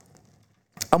that.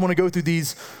 I'm going to go through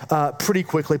these pretty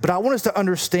quickly, but I want us to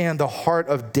understand the heart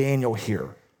of Daniel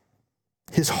here.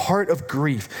 His heart of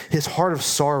grief, his heart of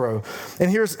sorrow. And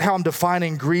here's how I'm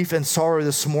defining grief and sorrow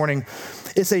this morning.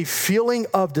 It's a feeling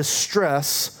of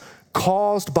distress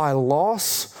caused by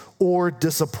loss or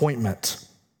disappointment.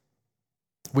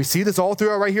 We see this all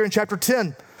throughout right here in chapter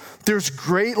 10. There's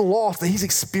great loss that he's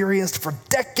experienced for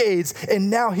decades, and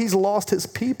now he's lost his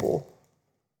people.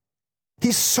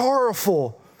 He's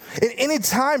sorrowful. And any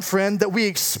time, friend, that we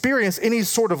experience any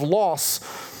sort of loss,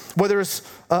 whether it's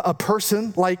a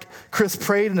person like Chris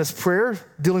prayed in his prayer,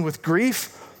 dealing with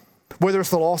grief, whether it's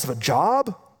the loss of a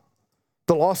job,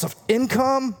 the loss of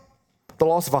income, the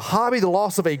loss of a hobby, the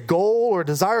loss of a goal or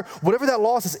desire, whatever that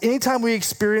loss is, anytime we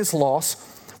experience loss,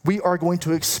 we are going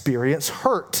to experience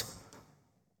hurt.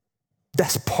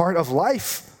 That's part of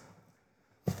life.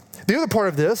 The other part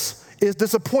of this is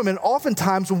disappointment.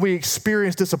 Oftentimes when we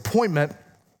experience disappointment,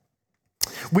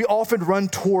 we often run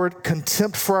toward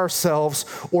contempt for ourselves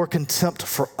or contempt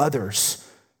for others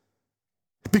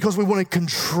because we want to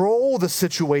control the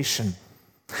situation.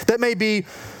 That may be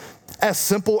as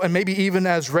simple and maybe even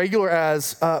as regular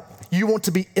as you want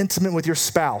to be intimate with your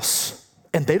spouse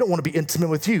and they don't want to be intimate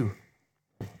with you.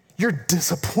 You're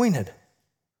disappointed.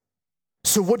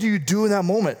 So what do you do in that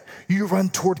moment? You run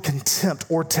toward contempt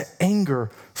or to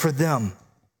anger for them.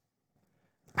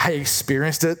 I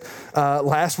experienced it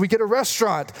last week at a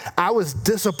restaurant. I was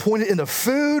disappointed in the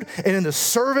food and in the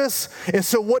service. And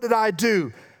so what did I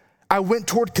do? I went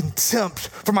toward contempt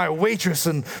for my waitress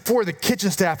and for the kitchen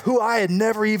staff who I had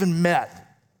never even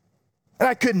met. And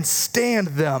I couldn't stand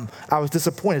them. I was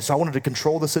disappointed, so I wanted to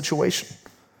control the situation.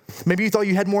 Maybe you thought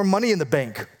you had more money in the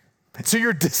bank, so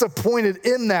you're disappointed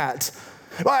in that.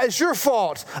 Well, it's your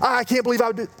fault. I can't believe I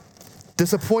would do.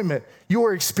 Disappointment. You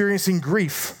are experiencing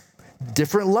grief.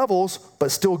 Different levels, but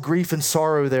still grief and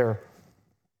sorrow there.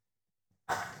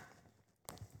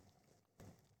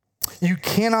 You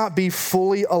cannot be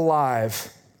fully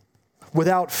alive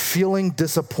without feeling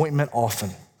disappointment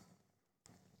often.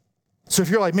 So if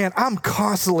you're like, man, I'm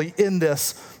constantly in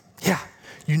this, yeah,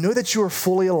 you know that you are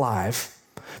fully alive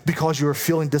because you are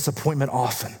feeling disappointment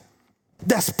often.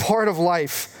 That's part of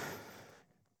life.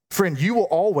 Friend, you will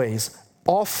always,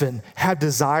 often have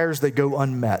desires that go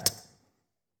unmet.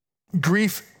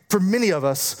 Grief, for many of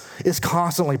us, is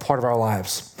constantly part of our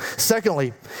lives.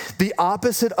 Secondly, the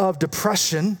opposite of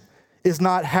depression is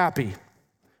not happy,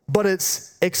 but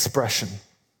it's expression.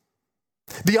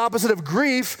 The opposite of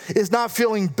grief is not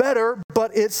feeling better,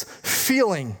 but it's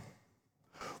feeling.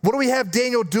 What do we have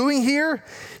Daniel doing here?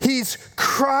 He's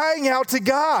crying out to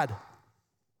God.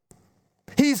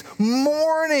 He's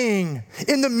mourning.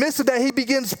 In the midst of that, he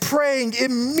begins praying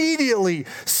immediately,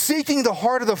 seeking the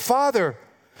heart of the Father.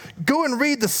 Go and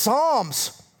read the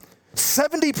Psalms.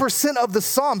 70% of the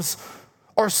Psalms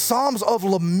are Psalms of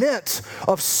lament,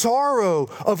 of sorrow,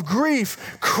 of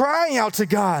grief, crying out to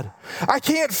God. I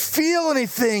can't feel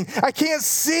anything. I can't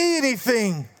see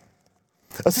anything.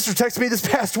 A sister texted me this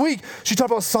past week. She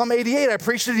talked about Psalm 88. I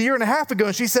preached it a year and a half ago,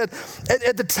 and she said,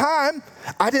 at the time,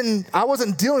 I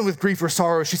wasn't dealing with grief or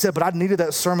sorrow. She said, but I needed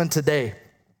that sermon today.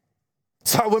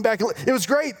 So I went back. It was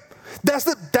great. That's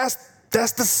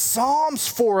the Psalms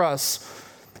for us.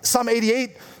 Psalm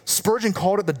 88, Spurgeon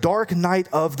called it the dark night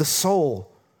of the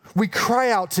soul. We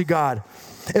cry out to God.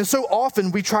 And so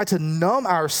often we try to numb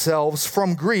ourselves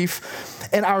from grief,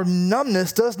 and our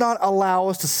numbness does not allow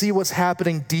us to see what's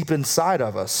happening deep inside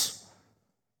of us.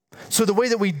 So the way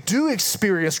that we do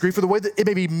experience grief, or the way that it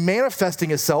may be manifesting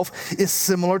itself, is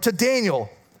similar to Daniel.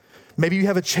 Maybe you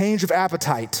have a change of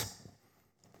appetite.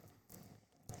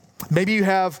 Maybe you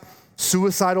have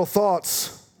suicidal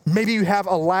thoughts. Maybe you have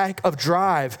a lack of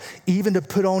drive, even to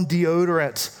put on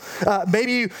deodorant.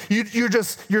 Maybe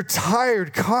you're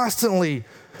tired constantly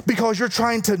because you're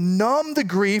trying to numb the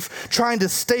grief, trying to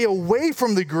stay away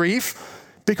from the grief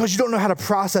because you don't know how to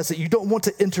process it. You don't want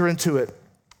to enter into it.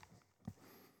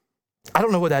 I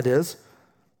don't know what that is,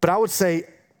 but I would say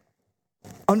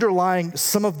underlying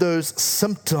some of those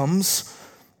symptoms,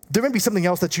 there may be something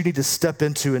else that you need to step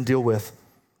into and deal with.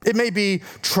 It may be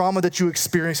trauma that you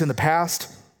experienced in the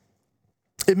past.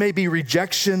 It may be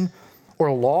rejection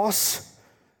or loss.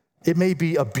 It may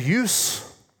be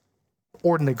abuse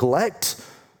or neglect.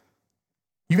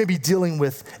 You may be dealing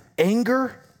with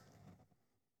anger.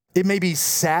 It may be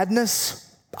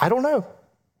sadness. I don't know.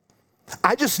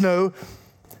 I just know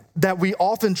that we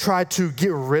often try to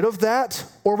get rid of that,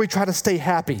 or we try to stay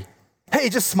happy. Hey,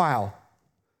 just smile.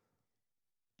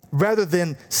 Rather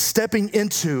than stepping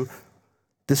into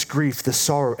this grief, this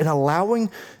sorrow, and allowing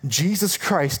Jesus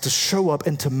Christ to show up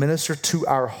and to minister to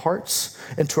our hearts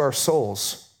and to our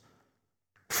souls.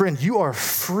 Friend, you are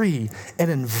free and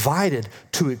invited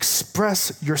to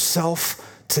express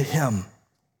yourself to him.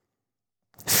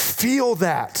 Feel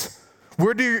that.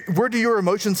 Where do your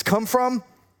emotions come from?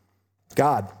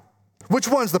 God. Which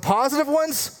ones? The positive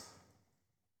ones?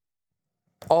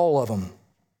 All of them.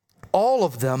 All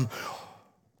of them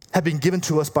have been given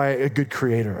to us by a good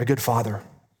creator, a good father.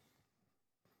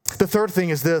 The third thing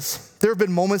is this. There have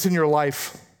been moments in your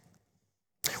life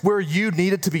where you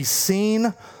needed to be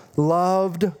seen,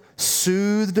 loved,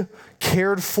 soothed,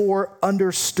 cared for,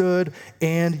 understood,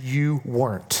 and you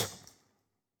weren't.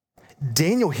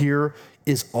 Daniel here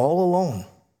is all alone.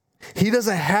 He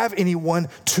doesn't have anyone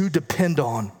to depend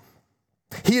on.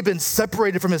 He had been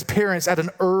separated from his parents at an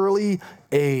early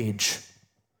age.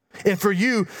 And for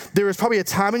you, there is probably a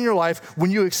time in your life when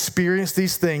you experience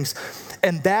these things,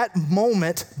 and that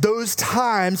moment, those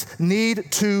times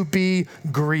need to be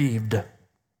grieved.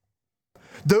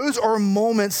 Those are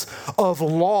moments of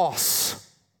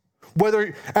loss,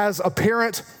 whether as a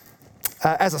parent,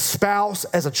 as a spouse,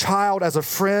 as a child, as a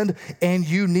friend, and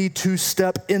you need to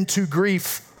step into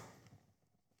grief.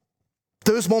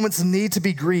 Those moments need to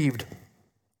be grieved.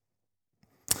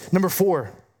 Number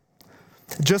 4,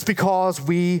 just because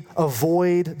we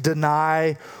avoid,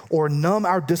 deny, or numb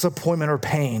our disappointment or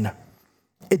pain,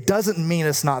 it doesn't mean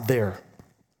it's not there.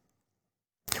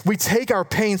 We take our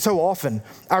pain so often,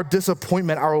 our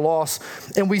disappointment, our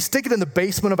loss, and we stick it in the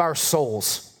basement of our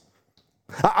souls.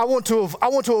 I want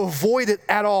to avoid it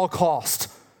at all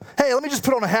costs. Hey, let me just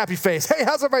put on a happy face. Hey,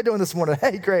 how's everybody doing this morning?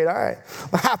 Hey, great, all right.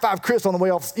 High five Chris on the way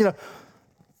off.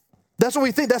 That's what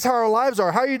we think. That's how our lives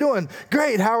are. How are you doing?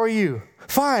 Great, how are you?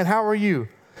 Fine, how are you?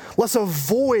 Let's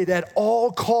avoid at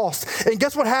all costs. And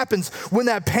guess what happens? When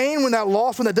that pain, when that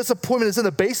loss, when that disappointment is in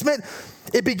the basement,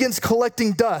 it begins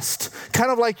collecting dust.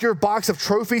 Kind of like your box of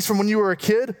trophies from when you were a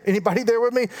kid. Anybody there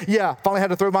with me? Yeah, finally had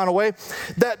to throw mine away.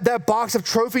 That box of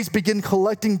trophies begin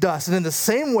collecting dust. And in the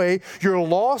same way, your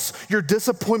loss, your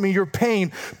disappointment, your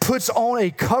pain puts on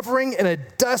a covering and a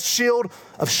dust shield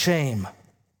of shame.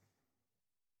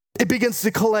 It begins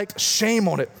to collect shame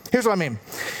on it. Here's what I mean.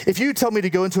 If you tell me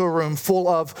to go into a room full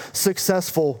of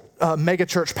successful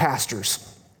megachurch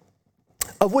pastors,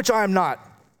 of which I am not,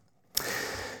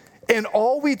 and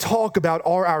all we talk about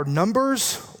are our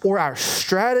numbers or our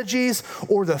strategies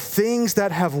or the things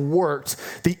that have worked,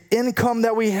 the income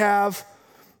that we have,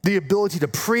 the ability to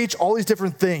preach, all these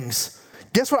different things,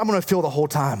 guess what I'm going to feel the whole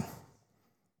time?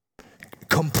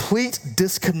 Complete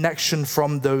disconnection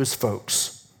from those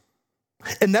folks.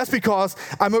 And that's because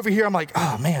I'm over here, I'm like,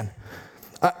 oh man,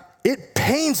 it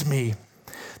pains me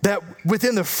that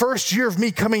within the first year of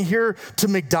me coming here to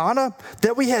McDonough,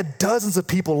 that we had dozens of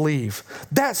people leave.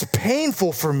 That's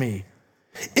painful for me.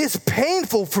 It's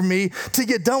painful for me to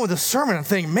get done with a sermon and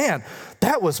think, man,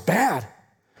 that was bad.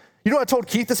 You know what I told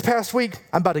Keith this past week?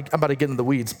 I'm about to get into the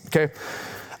weeds, okay?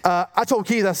 I told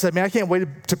Keith, I said, man, I can't wait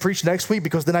to preach next week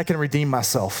because then I can redeem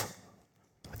myself.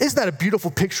 Isn't that a beautiful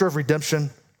picture of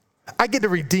redemption? I get to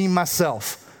redeem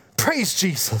myself. Praise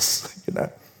Jesus,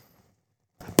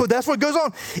 But that's what goes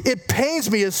on. It pains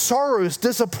me, it's sorrow, it's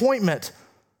disappointment.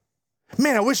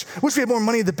 Man, I wish we had more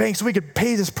money in the bank so we could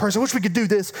pay this person. I wish we could do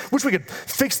this. Wish we could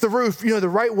fix the roof, the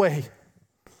right way.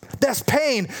 That's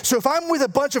pain. So if I'm with a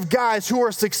bunch of guys who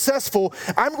are successful,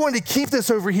 I'm going to keep this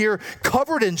over here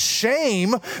covered in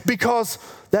shame because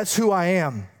that's who I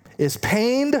am, is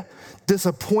pained,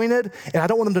 disappointed, and I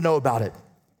don't want them to know about it.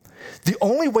 The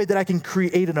only way that I can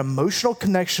create an emotional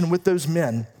connection with those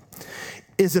men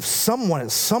is if someone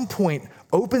at some point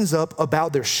opens up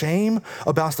about their shame,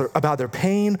 about their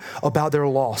pain, about their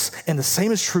loss. And the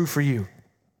same is true for you.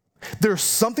 There's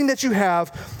something that you have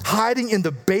hiding in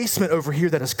the basement over here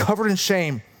that is covered in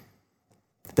shame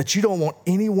that you don't want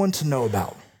anyone to know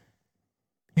about.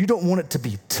 You don't want it to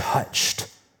be touched.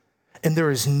 And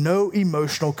there is no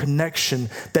emotional connection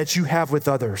that you have with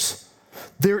others.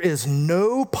 There is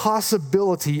no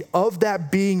possibility of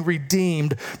that being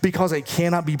redeemed because it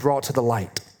cannot be brought to the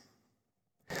light.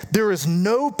 There is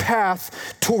no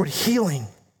path toward healing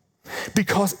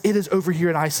because it is over here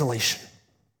in isolation.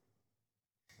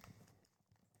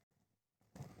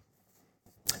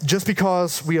 Just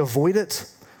because we avoid it,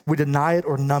 we deny it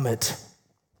or numb it,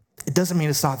 it doesn't mean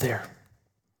it's not there.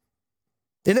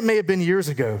 And it may have been years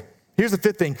ago. Here's the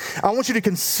fifth thing. I want you to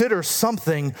consider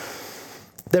something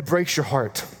that breaks your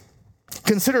heart.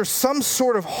 Consider some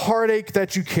sort of heartache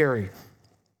that you carry.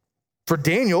 For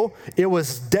Daniel, it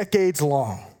was decades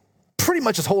long, pretty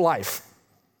much his whole life.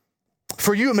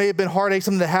 For you, it may have been heartache,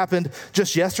 something that happened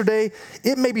just yesterday.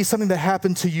 It may be something that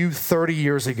happened to you 30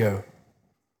 years ago.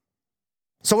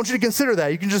 So I want you to consider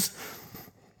that. You can just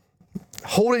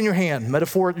hold it in your hand,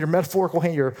 your metaphorical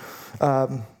hand,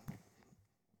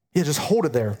 just hold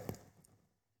it there.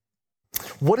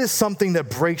 What is something that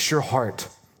breaks your heart?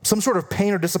 Some sort of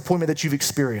pain or disappointment that you've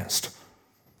experienced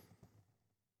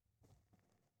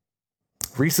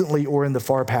recently or in the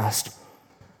far past.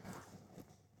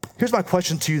 Here's my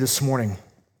question to you this morning.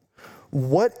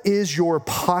 What is your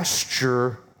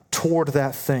posture toward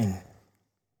that thing?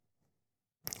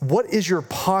 What is your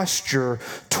posture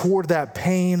toward that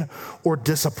pain or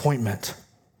disappointment?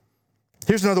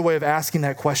 Here's another way of asking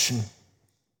that question.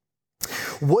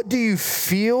 What do you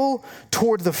feel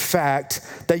toward the fact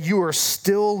that you are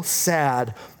still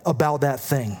sad about that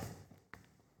thing?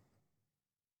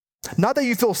 Not that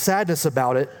you feel sadness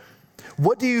about it.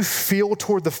 What do you feel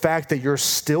toward the fact that you're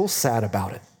still sad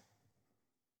about it?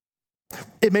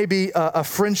 It may be a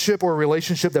friendship or a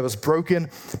relationship that was broken,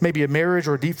 maybe a marriage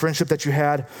or a deep friendship that you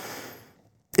had.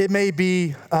 It may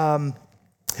be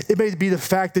the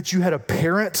fact that you had a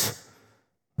parent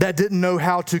that didn't know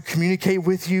how to communicate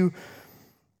with you.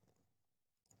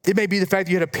 It may be the fact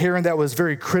that you had a parent that was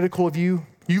very critical of you.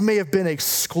 You may have been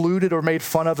excluded or made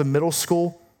fun of in middle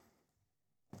school.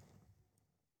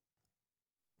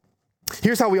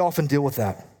 Here's how we often deal with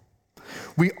that.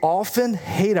 We often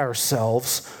hate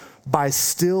ourselves by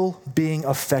still being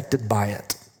affected by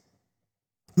it.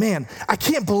 Man, I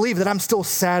can't believe that I'm still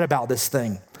sad about this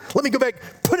thing. Let me go back,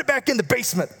 put it back in the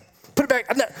basement. Put it back,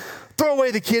 throw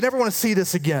away the key. I never want to see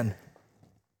this again.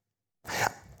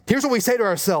 Here's what we say to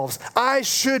ourselves. I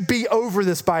should be over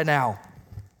this by now.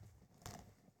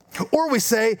 Or we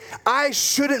say, I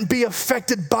shouldn't be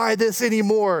affected by this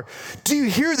anymore. Do you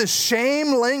hear the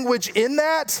shame language in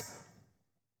that?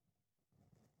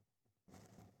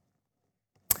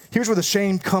 Here's where the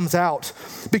shame comes out.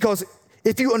 Because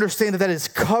if you understand that that is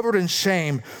covered in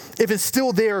shame, if it's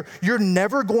still there, you're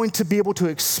never going to be able to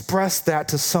express that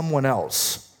to someone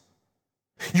else.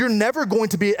 You're never going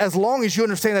to be, as long as you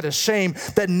understand that it's shame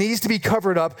that needs to be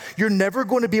covered up, you're never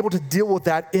going to be able to deal with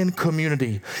that in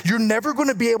community. You're never going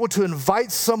to be able to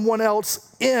invite someone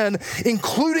else in,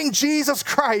 including Jesus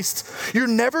Christ. You're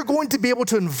never going to be able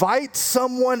to invite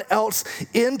someone else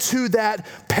into that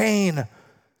pain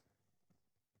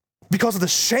because of the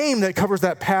shame that covers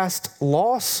that past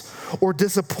loss or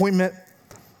disappointment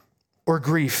or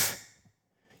grief.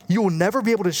 You will never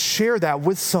be able to share that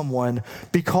with someone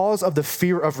because of the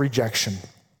fear of rejection.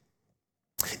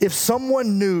 If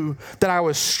someone knew that I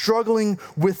was struggling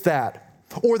with that,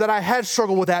 or that I had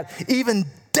struggled with that even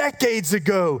decades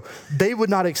ago, they would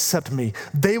not accept me.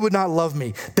 They would not love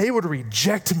me. They would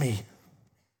reject me.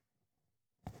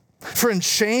 Friend,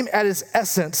 shame at its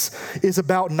essence is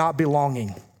about not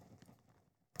belonging.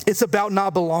 It's about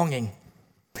not belonging.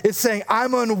 It's saying,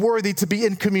 I'm unworthy to be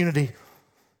in community.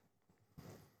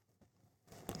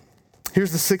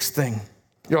 Here's the sixth thing.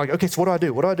 You're like, okay, so what do I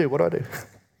do? What do I do? What do I do?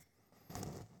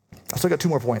 I still got 2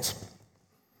 more points.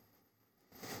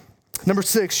 Number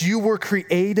 6, you were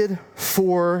created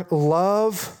for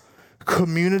love,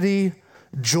 community,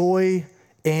 joy,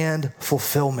 and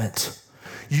fulfillment.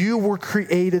 You were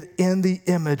created in the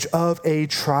image of a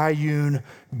triune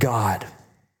God.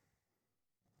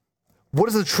 What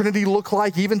does the Trinity look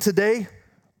like even today?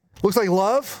 Looks like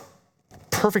love,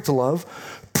 perfect love,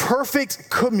 perfect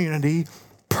community,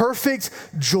 perfect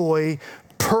joy,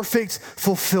 perfect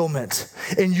fulfillment.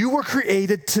 And you were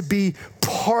created to be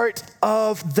part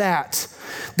of that.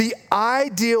 The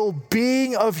ideal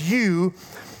being of you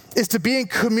is to be in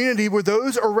community where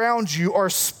those around you are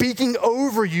speaking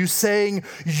over you, saying,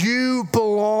 you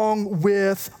belong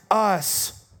with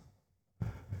us.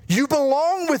 You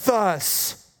belong with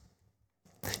us.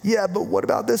 Yeah, but what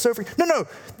about this over here? No,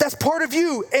 that's part of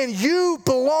you, and you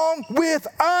belong with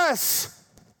us.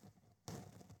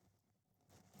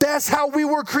 That's how we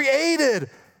were created.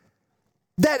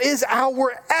 That is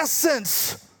our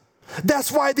essence.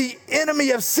 That's why the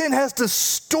enemy of sin has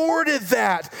distorted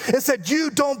that and said, you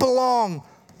don't belong.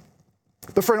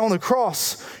 But friend, on the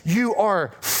cross, you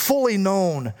are fully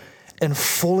known and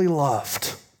fully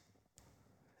loved.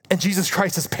 And Jesus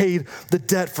Christ has paid the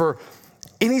debt for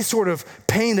any sort of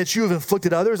pain that you have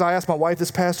inflicted others. I asked my wife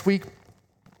this past week,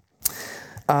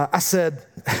 I said,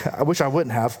 I wish I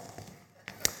wouldn't have.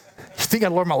 You think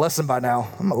I'd learned my lesson by now.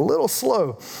 I'm a little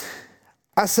slow.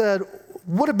 I said,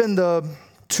 what have been the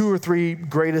 2 or 3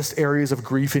 greatest areas of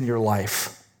grief in your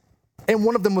life? And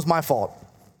one of them was my fault.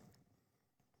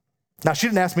 Now, she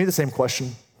didn't ask me the same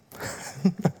question.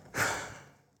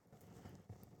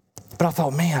 But I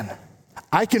thought, man,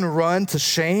 I can run to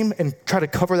shame and try to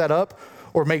cover that up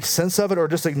or make sense of it or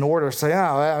just ignore it or say,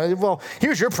 well,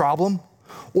 here's your problem.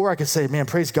 Or I could say, man,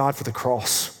 praise God for the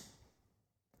cross.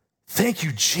 Thank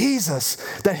you, Jesus,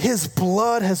 that his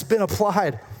blood has been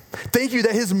applied. Thank you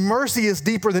that his mercy is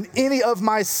deeper than any of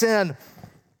my sin.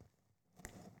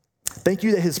 Thank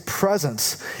you that his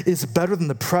presence is better than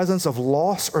the presence of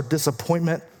loss or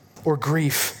disappointment or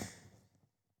grief.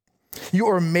 You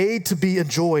are made to be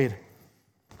enjoyed.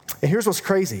 And here's what's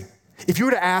crazy. If you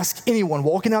were to ask anyone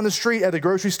walking down the street, at the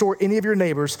grocery store, any of your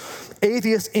neighbors,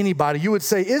 atheist, anybody, you would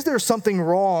say, is there something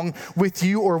wrong with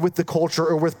you or with the culture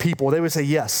or with people? They would say,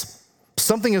 yes.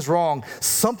 Something is wrong.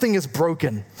 Something is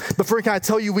broken. But friend, can I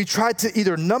tell you, we try to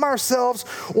either numb ourselves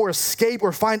or escape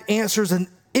or find answers in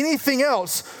anything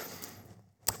else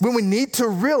when we need to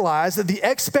realize that the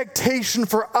expectation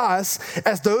for us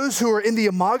as those who are in the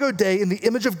Imago Dei, in the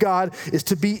image of God, is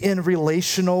to be in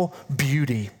relational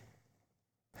beauty.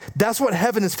 That's what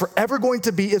heaven is forever going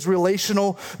to be, is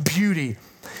relational beauty.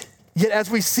 Yet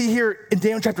as we see here in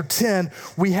Daniel chapter 10,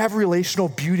 we have relational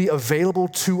beauty available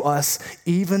to us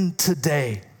even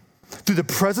today through the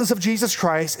presence of Jesus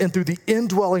Christ and through the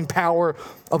indwelling power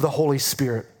of the Holy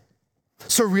Spirit.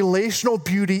 So relational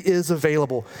beauty is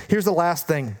available. Here's the last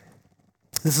thing.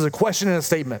 This is a question and a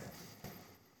statement.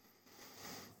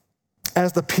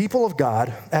 As the people of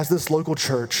God, as this local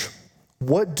church,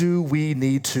 what do we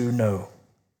need to know?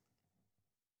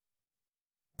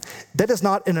 That is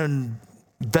not an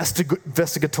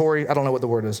investigatory, I don't know what the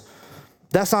word is.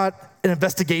 That's not an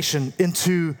investigation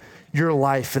into your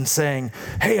life and saying,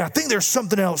 hey, I think there's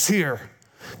something else here.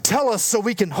 Tell us so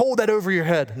we can hold that over your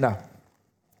head. No.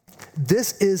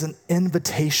 This is an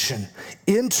invitation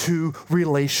into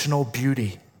relational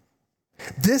beauty.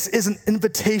 This is an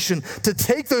invitation to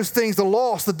take those things, the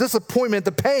loss, the disappointment,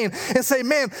 the pain, and say,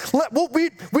 man, we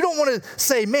don't want to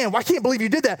say, man, I can't believe you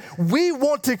did that. We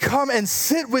want to come and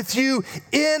sit with you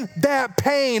in that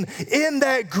pain, in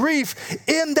that grief,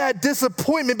 in that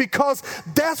disappointment, because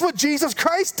that's what Jesus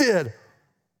Christ did.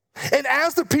 And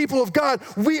as the people of God,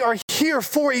 we are here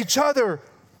for each other.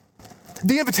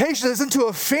 The invitation is into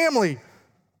a family.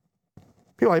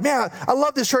 People are like, man, I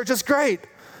love this church, it's great.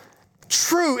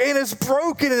 True, and it's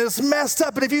broken and it's messed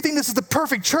up. And if you think this is the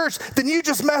perfect church, then you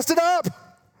just messed it up.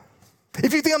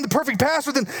 If you think I'm the perfect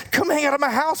pastor, then come hang out at my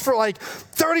house for like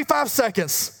 35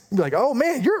 seconds. You'll be like, oh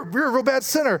man, you're a real bad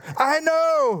sinner. I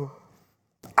know.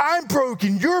 I'm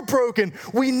broken, you're broken.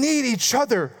 We need each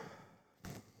other.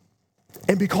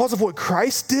 And because of what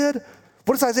Christ did,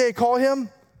 what does Isaiah call him?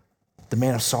 The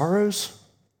man of sorrows,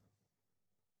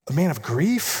 a man of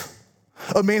grief.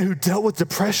 A man who dealt with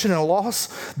depression and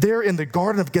loss there in the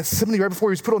Garden of Gethsemane right before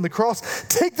he was put on the cross.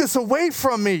 Take this away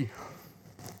from me.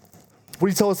 What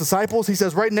did he tell his disciples? He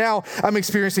says, right now I'm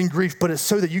experiencing grief, but it's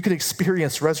so that you can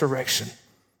experience resurrection.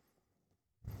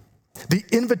 The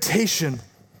invitation,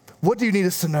 what do you need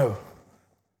us to know?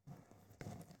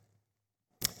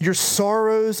 Your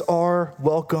sorrows are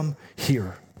welcome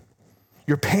here.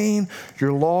 Your pain,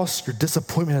 your loss, your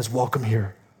disappointment is welcome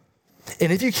here.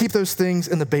 And if you keep those things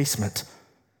in the basement,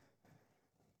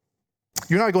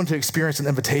 you're not going to experience an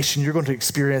invitation, you're going to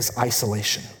experience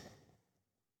isolation.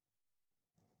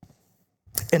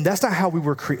 And that's not how we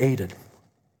were created.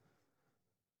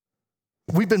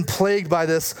 We've been plagued by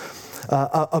this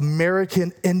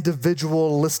American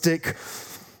individualistic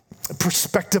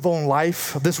perspective on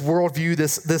life, this worldview,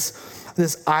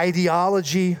 this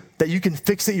ideology that you can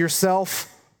fix it yourself,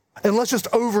 and let's just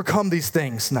overcome these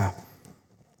things. No.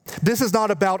 This is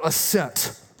not about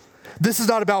ascent. This is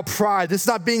not about pride. This is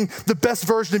not being the best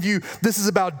version of you. This is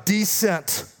about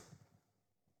descent.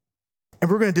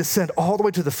 And we're going to descend all the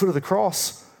way to the foot of the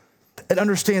cross and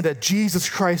understand that Jesus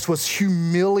Christ was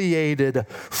humiliated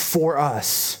for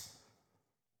us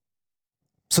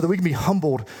so that we can be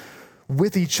humbled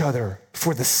with each other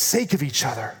for the sake of each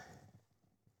other.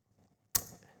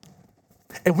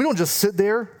 And we don't just sit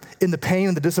there in the pain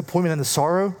and the disappointment and the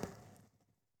sorrow.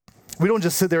 We don't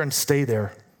just sit there and stay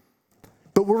there.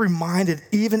 But we're reminded,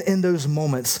 even in those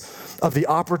moments, of the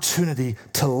opportunity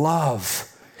to love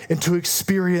and to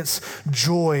experience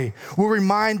joy. We're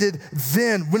reminded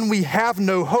then, when we have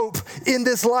no hope in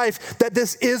this life, that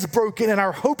this is broken and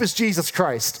our hope is Jesus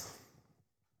Christ.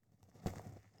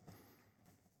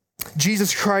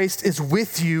 Jesus Christ is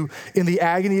with you in the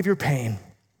agony of your pain.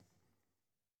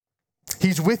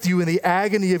 He's with you in the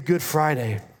agony of Good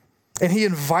Friday. And he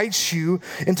invites you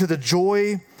into the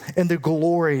joy and the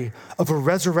glory of a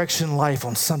resurrection life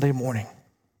on Sunday morning.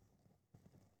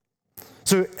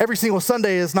 So every single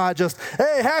Sunday is not just,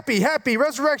 hey, happy,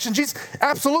 resurrection, Jesus.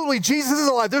 Absolutely, Jesus is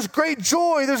alive. There's great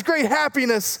joy, there's great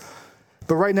happiness.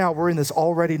 But right now, we're in this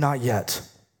already not yet.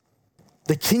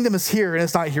 The kingdom is here and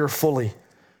it's not here fully.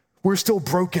 We're still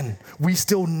broken. We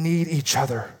still need each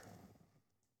other.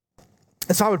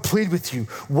 And so I would plead with you,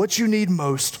 what you need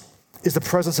most is the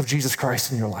presence of Jesus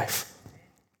Christ in your life.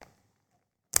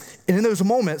 And in those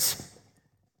moments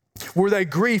where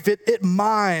that grief, it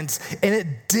mines and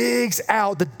it digs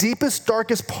out the deepest,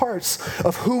 darkest parts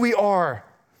of who we are,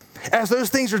 as those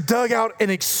things are dug out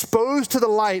and exposed to the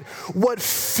light, what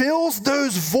fills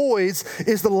those voids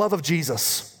is the love of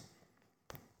Jesus.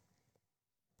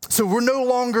 So we're no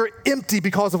longer empty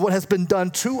because of what has been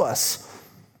done to us.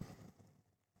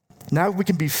 Now we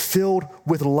can be filled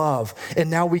with love, and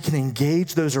now we can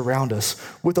engage those around us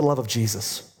with the love of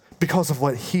Jesus because of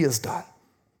what he has done.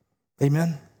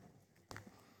 Amen?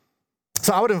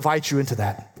 So I would invite you into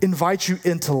that, invite you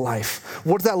into life.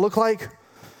 What does that look like?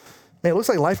 Man, it looks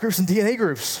like life groups and DNA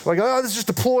groups. Like, oh, this is just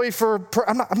a ploy for,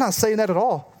 I'm not saying that at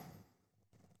all.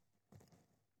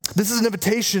 This is an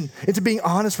invitation into being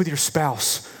honest with your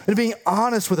spouse, into being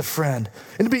honest with a friend,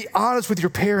 into being honest with your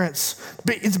parents,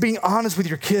 into being honest with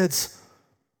your kids,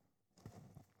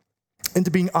 into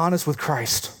being honest with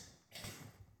Christ.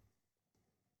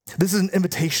 This is an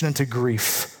invitation into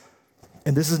grief,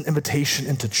 and this is an invitation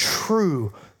into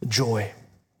true joy.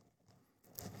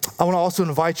 I want to also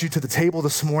invite you to the table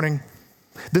this morning.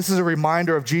 This is a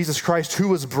reminder of Jesus Christ, who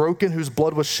was broken, whose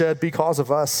blood was shed because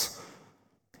of us.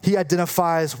 He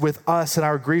identifies with us in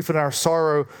our grief and our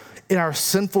sorrow, in our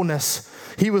sinfulness.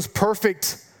 He was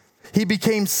perfect. He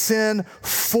became sin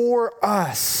for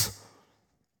us.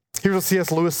 Here's what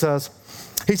C.S. Lewis says.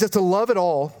 He says, to love it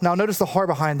all, now notice the heart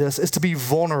behind this, is to be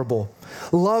vulnerable.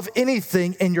 Love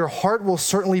anything and your heart will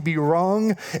certainly be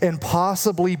wrung and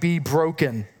possibly be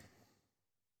broken.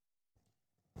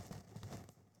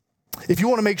 If you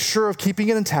want to make sure of keeping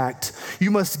it intact,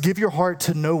 you must give your heart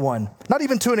to no one, not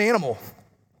even to an animal.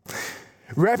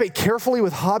 Wrap it carefully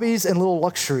with hobbies and little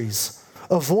luxuries.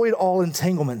 Avoid all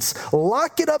entanglements.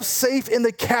 Lock it up safe in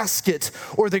the casket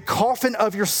or the coffin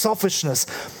of your selfishness.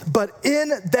 But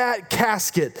in that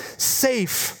casket,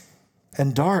 safe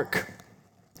and dark,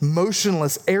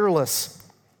 motionless, airless,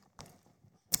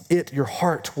 your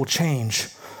heart will change.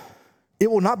 It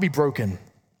will not be broken.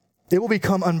 It will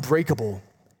become unbreakable,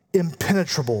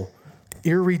 impenetrable,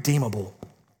 irredeemable.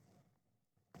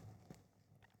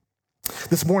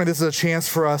 This morning, this is a chance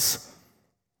for us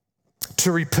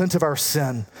to repent of our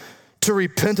sin, to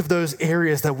repent of those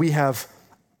areas that we have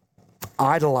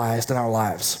idolized in our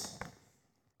lives.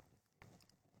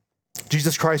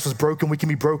 Jesus Christ was broken. We can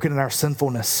be broken in our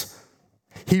sinfulness.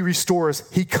 He restores.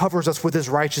 He covers us with his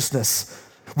righteousness.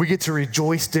 We get to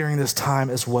rejoice during this time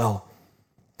as well.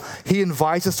 He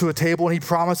invites us to a table and he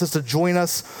promises to join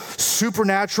us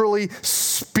supernaturally,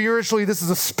 spiritually. This is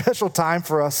a special time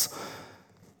for us.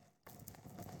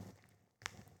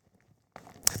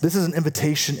 This is an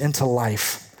invitation into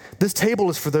life. This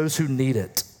table is for those who need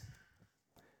it.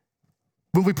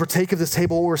 When we partake of this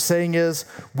table, what we're saying is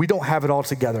we don't have it all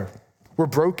together. We're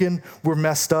broken, we're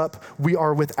messed up, we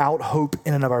are without hope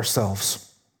in and of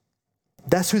ourselves.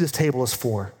 That's who this table is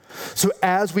for. So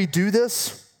as we do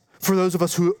this, For those of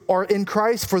us who are in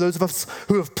Christ, for those of us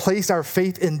who have placed our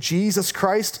faith in Jesus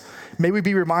Christ, may we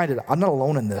be reminded, I'm not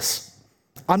alone in this.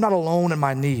 I'm not alone in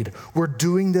my need. We're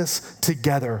doing this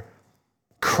together.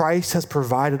 Christ has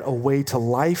provided a way to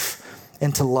life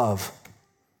and to love.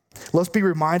 Let's be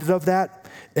reminded of that,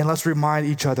 and let's remind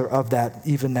each other of that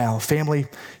even now. Family,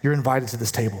 you're invited to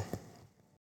this table.